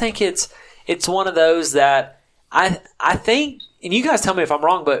 I just think it's one of those that I think, and you guys tell me if I'm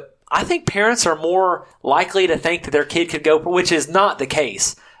wrong, but I think parents are more likely to think that their kid could go, which is not the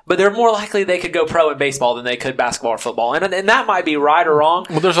case. But they're more likely they could go pro in baseball than they could basketball or football. And that might be right or wrong.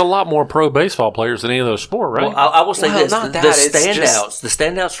 Well, there's a lot more pro baseball players than any of those sports, right? Well, I will say this. Not The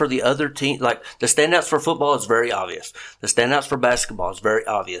standouts for the other team, like the standouts for football is very obvious. The standouts for basketball is very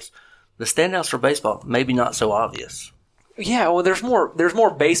obvious. The standouts for baseball, maybe not so obvious. Yeah, well, there's more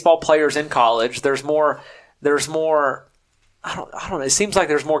baseball players in college. There's more I don't know. It seems like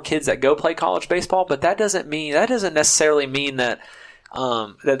there's more kids that go play college baseball, but that doesn't necessarily mean that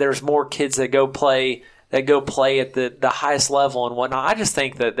that there's more kids that go play at the highest level and whatnot. I just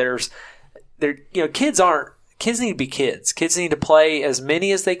think that kids need to be kids. Kids need to play as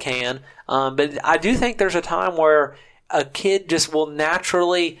many as they can. But I do think there's a time where a kid just will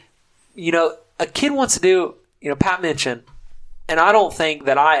naturally, a kid wants to do, Pat mentioned, and I don't think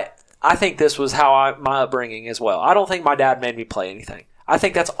that I think this was how my upbringing as well. I don't think my dad made me play anything. I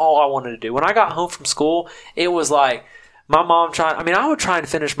think that's all I wanted to do. When I got home from school, it was like, my mom I would try and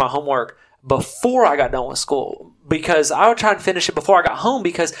finish my homework before I got done with school because I would try and finish it before I got home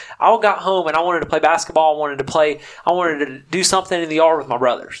because I got home and I wanted to play basketball. I wanted to do something in the yard with my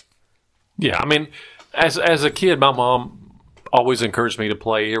brothers. Yeah, I mean, as a kid, my mom always encouraged me to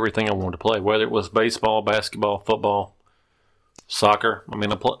play everything I wanted to play, whether it was baseball, basketball, football, soccer. I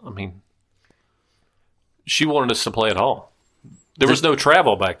mean, she wanted us to play it all. There was no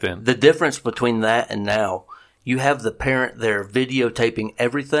travel back then. The difference between that and now, you have the parent there videotaping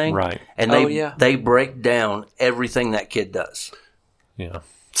everything, right? And they break down everything that kid does. Yeah.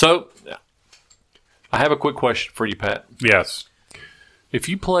 So, I have a quick question for you, Pat. Yes. If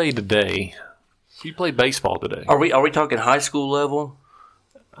you play baseball today, are we talking high school level?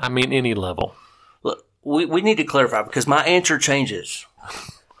 I mean, any level. Look, we need to clarify because my answer changes.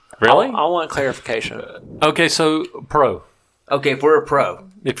 Really? I want clarification. Okay, so pro. Okay, if we're a pro.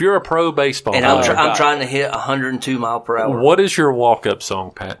 If you're a pro baseball and player, I'm trying to hit 102 mile per hour. What is your walk-up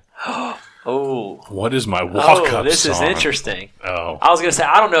song, Pat? Oh. What is my walk-up song? This is interesting. Oh. I was going to say,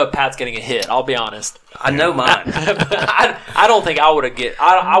 I don't know if Pat's getting a hit. I'll be honest. I know mine. I don't think I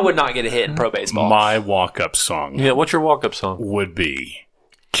would not get a hit in pro baseball. My walk-up song. Yeah, what's your walk-up song? Would be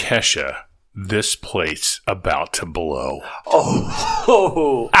Kesha, This Place About to Blow.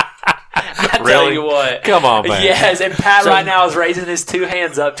 Oh. I tell Really? you what. Come on, man. Yes, and Pat right now is raising his 2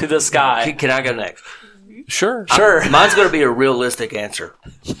 hands up to the sky. Can I go next? Sure. Mine's going to be a realistic answer.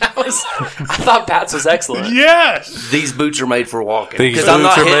 I thought Pat's was excellent. Yes! These boots are made for walking. These 'Cause boots I'm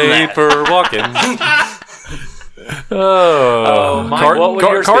not are hitting made that. for walking. Mike, what would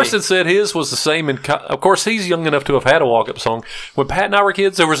yours Carson be? said his was the same. Of course, he's young enough to have had a walk-up song. When Pat and I were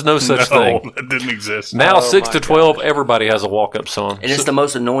kids, there was no such thing. That didn't exist. Now, Oh, 6 my to 12, everybody has a walk-up song. And it's the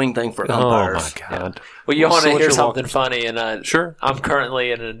most annoying thing for Oh, umpires. my God. Well, you want So to what's hear your something walk-up funny? And Sure. I'm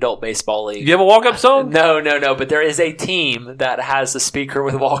currently in an adult baseball league. You have a walk-up song? No, but there is a team that has a speaker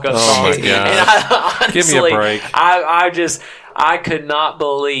with walk-up Oh, my songs. God. And honestly, Give me a break. I could not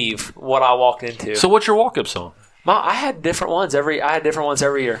believe what I walked into. So what's your walk-up song? I had different ones every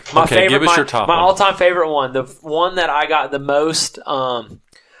year. My Okay, favorite, give us your top my one. all-time favorite one, the one that I got the most, I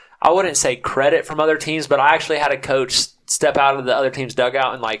wouldn't say credit from other teams, but I actually had a coach step out of the other team's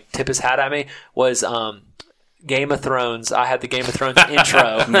dugout and like tip his hat at me, was Game of Thrones. I had the Game of Thrones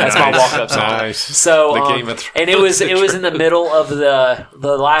intro. That's my walk-up song. Nice. So, The Game of Thrones and it was in the intro. middle of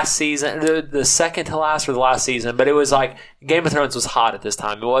the last season, the second to last or the last season. But it was like Game of Thrones was hot at this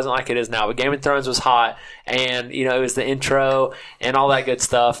time. It wasn't like it is now, but Game of Thrones was hot, and it was the intro and all that good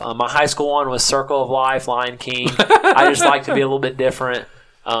stuff. My high school one was Circle of Life, Lion King. I just like to be a little bit different.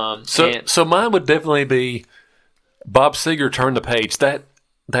 So mine would definitely be Bob Seger, Turn the Page. That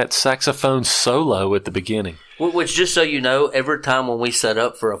saxophone solo at the beginning. Which, just so you know, every time when we set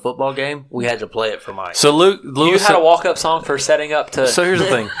up for a football game, we had to play it for Mike. So You Lewis had a walk-up song for setting up to. So here's the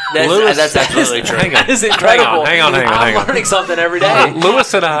thing. That's absolutely true. Hang on. That is incredible. Hang on. I'm learning something every day.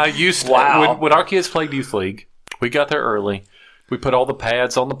 Lewis and I used to, Wow. when our kids played youth league, we got there early. We put all the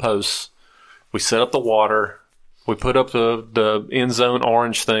pads on the posts. We set up the water. We put up the end zone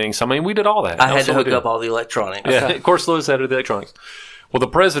orange things. I mean, we did all that. I had That's to what hook we did. up all the electronics. Yeah, of course, Lewis had to do the electronics. Well, the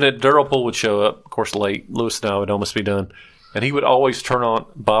president, Durrell would show up, of course, late. Lewis and I would almost be done. And he would always turn on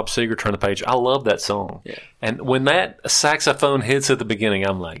Bob Seger, Turn the Page. I love that song. Yeah. And when that saxophone hits at the beginning,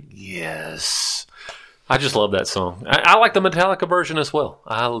 I'm like, yes. I just love that song. I like the Metallica version as well.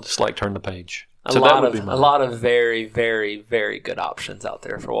 I just like Turn the Page. A lot of very, very, very good options out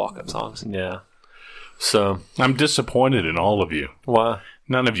there for walk-up songs. Yeah. So I'm disappointed in all of you. why?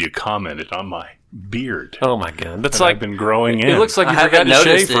 None of you commented on my beard. Oh my God, that's that like I've been growing in. It looks like you I forgot haven't to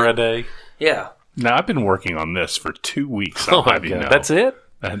shave noticed for it. a day. Yeah. Now I've been working on this for 2 weeks. Oh I'll my have you God, know. that's it.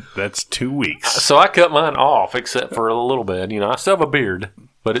 That's 2 weeks. So I cut mine off, except for a little bit. I still have a beard,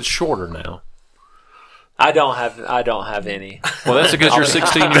 but it's shorter now. I don't have any. Well, that's because you're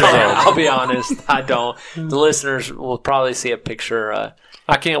 16 years old. I'll be honest, I don't. The listeners will probably see a picture.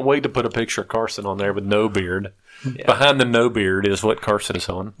 I can't wait to put a picture of Carson on there with no beard. Yeah. Behind the no beard is what Carson is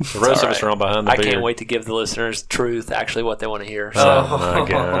on. The rest of us are on behind the beard. I can't wait to give the listeners truth, actually what they want to hear. So. Oh my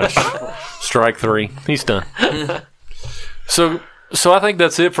gosh. Strike 3. He's done. So I think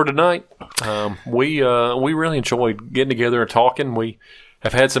that's it for tonight. We really enjoyed getting together and talking. We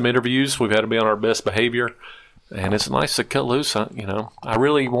have had some interviews. We've had to be on our best behavior. And it's nice to cut loose. I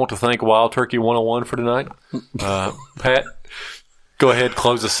really want to thank Wild Turkey 101 for tonight. Pat, go ahead,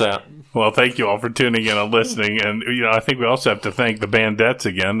 close us out. Well, thank you all for tuning in and listening. And, I think we also have to thank the Bandettes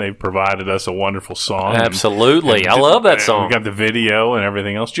again. They've provided us a wonderful song. Absolutely. I love that song. We got the video and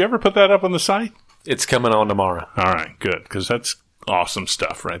everything else. Did you ever put that up on the site? It's coming on tomorrow. All right, good, because that's awesome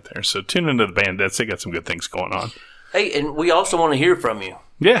stuff right there. So tune into the Bandettes. They got some good things going on. Hey, and we also want to hear from you.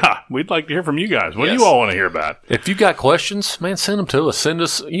 Yeah, we'd like to hear from you guys. What do you all want to hear about? If you got questions, man, send them to us. Send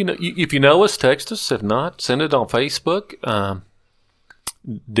us, if you know us, text us. If not, send it on Facebook,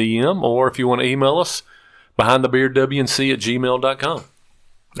 DM, or if you want to email us, behindthebeardwnc@gmail.com.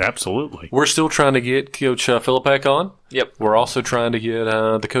 Absolutely. We're still trying to get Coach Philippak on. Yep. We're also trying to get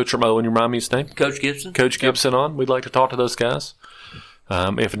the coach from Owen. You remind me his name? Coach Gibson. Coach Gibson on. We'd like to talk to those guys.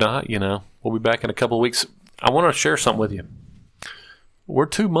 If not, we'll be back in a couple of weeks. I want to share something with you. We're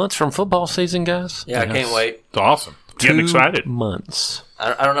 2 months from football season, guys. Yeah, I can't wait. It's awesome. Getting excited. 2 months.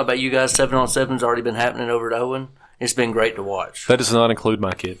 I don't know about you guys. 7-on-7's already been happening over at Owen. It's been great to watch. That does not include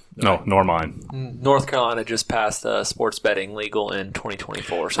my kid. No, nor mine. North Carolina just passed sports betting legal in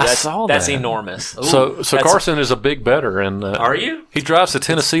 2024, so I saw that's that. enormous. So Carson is a big bettor, and Are you? he drives to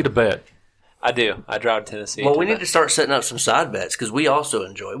Tennessee to bet. I do. I drive to Tennessee. Well, we need to start setting up some side bets because we also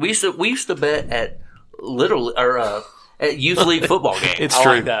enjoy it. We used to bet at at youth league football games. It's I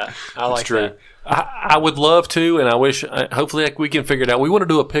true. like that. I like that. I would love to, and I wish. Hopefully, we can figure it out. We want to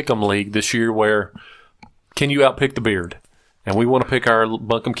do a pick'em league this year where can you outpick the beard, and we want to pick our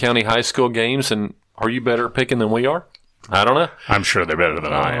Buncombe County High School games. And are you better at picking than we are? I don't know. I'm sure they're better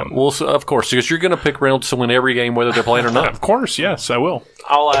than I am. Well, so, of course, because you're going to pick Reynolds to win every game, whether they're playing or not. Of course, yes, I will.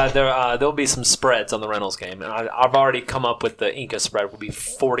 There'll be some spreads on the Reynolds game, and I've already come up with the Inca spread will be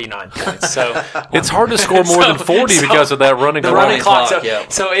 49 points. So It's hard to score more than 40 because of that running the clock. running clock. clock, yeah.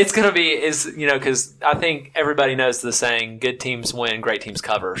 So it's going to be because I think everybody knows the saying: "Good teams win, great teams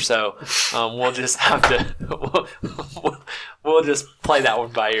cover." So we'll just have to we'll just play that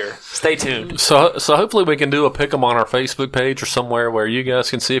one by ear. Stay tuned. So hopefully we can do a pick 'em on our Facebook page or somewhere where you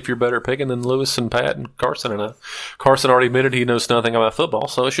guys can see if you're better at picking than Lewis and Pat and Carson and I. Carson already admitted he knows nothing about football,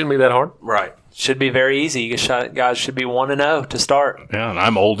 so it shouldn't be that hard. Right. Should be very easy. You guys should be 1-0 to start Yeah, and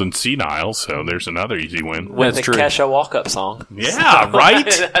I'm old and senile, so there's another easy win. with That's the true. Kesha walk-up song. Yeah, right?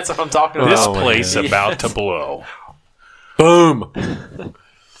 That's what I'm talking about. This Oh, place man. about to blow. Boom.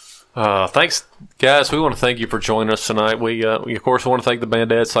 Thanks, guys. We want to thank you for joining us tonight. We of course, want to thank the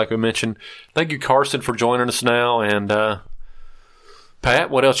Bandettes, like we mentioned. Thank you, Carson, for joining us now. And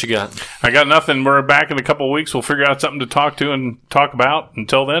Pat, what else you got? I got nothing. We're back in a couple of weeks. We'll figure out something to talk to and talk about.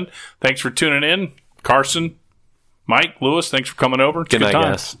 Until then, thanks for tuning in. Carson, Mike, Lewis, thanks for coming over. It's Good a night, time.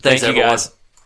 guys. Thank you, everyone. guys.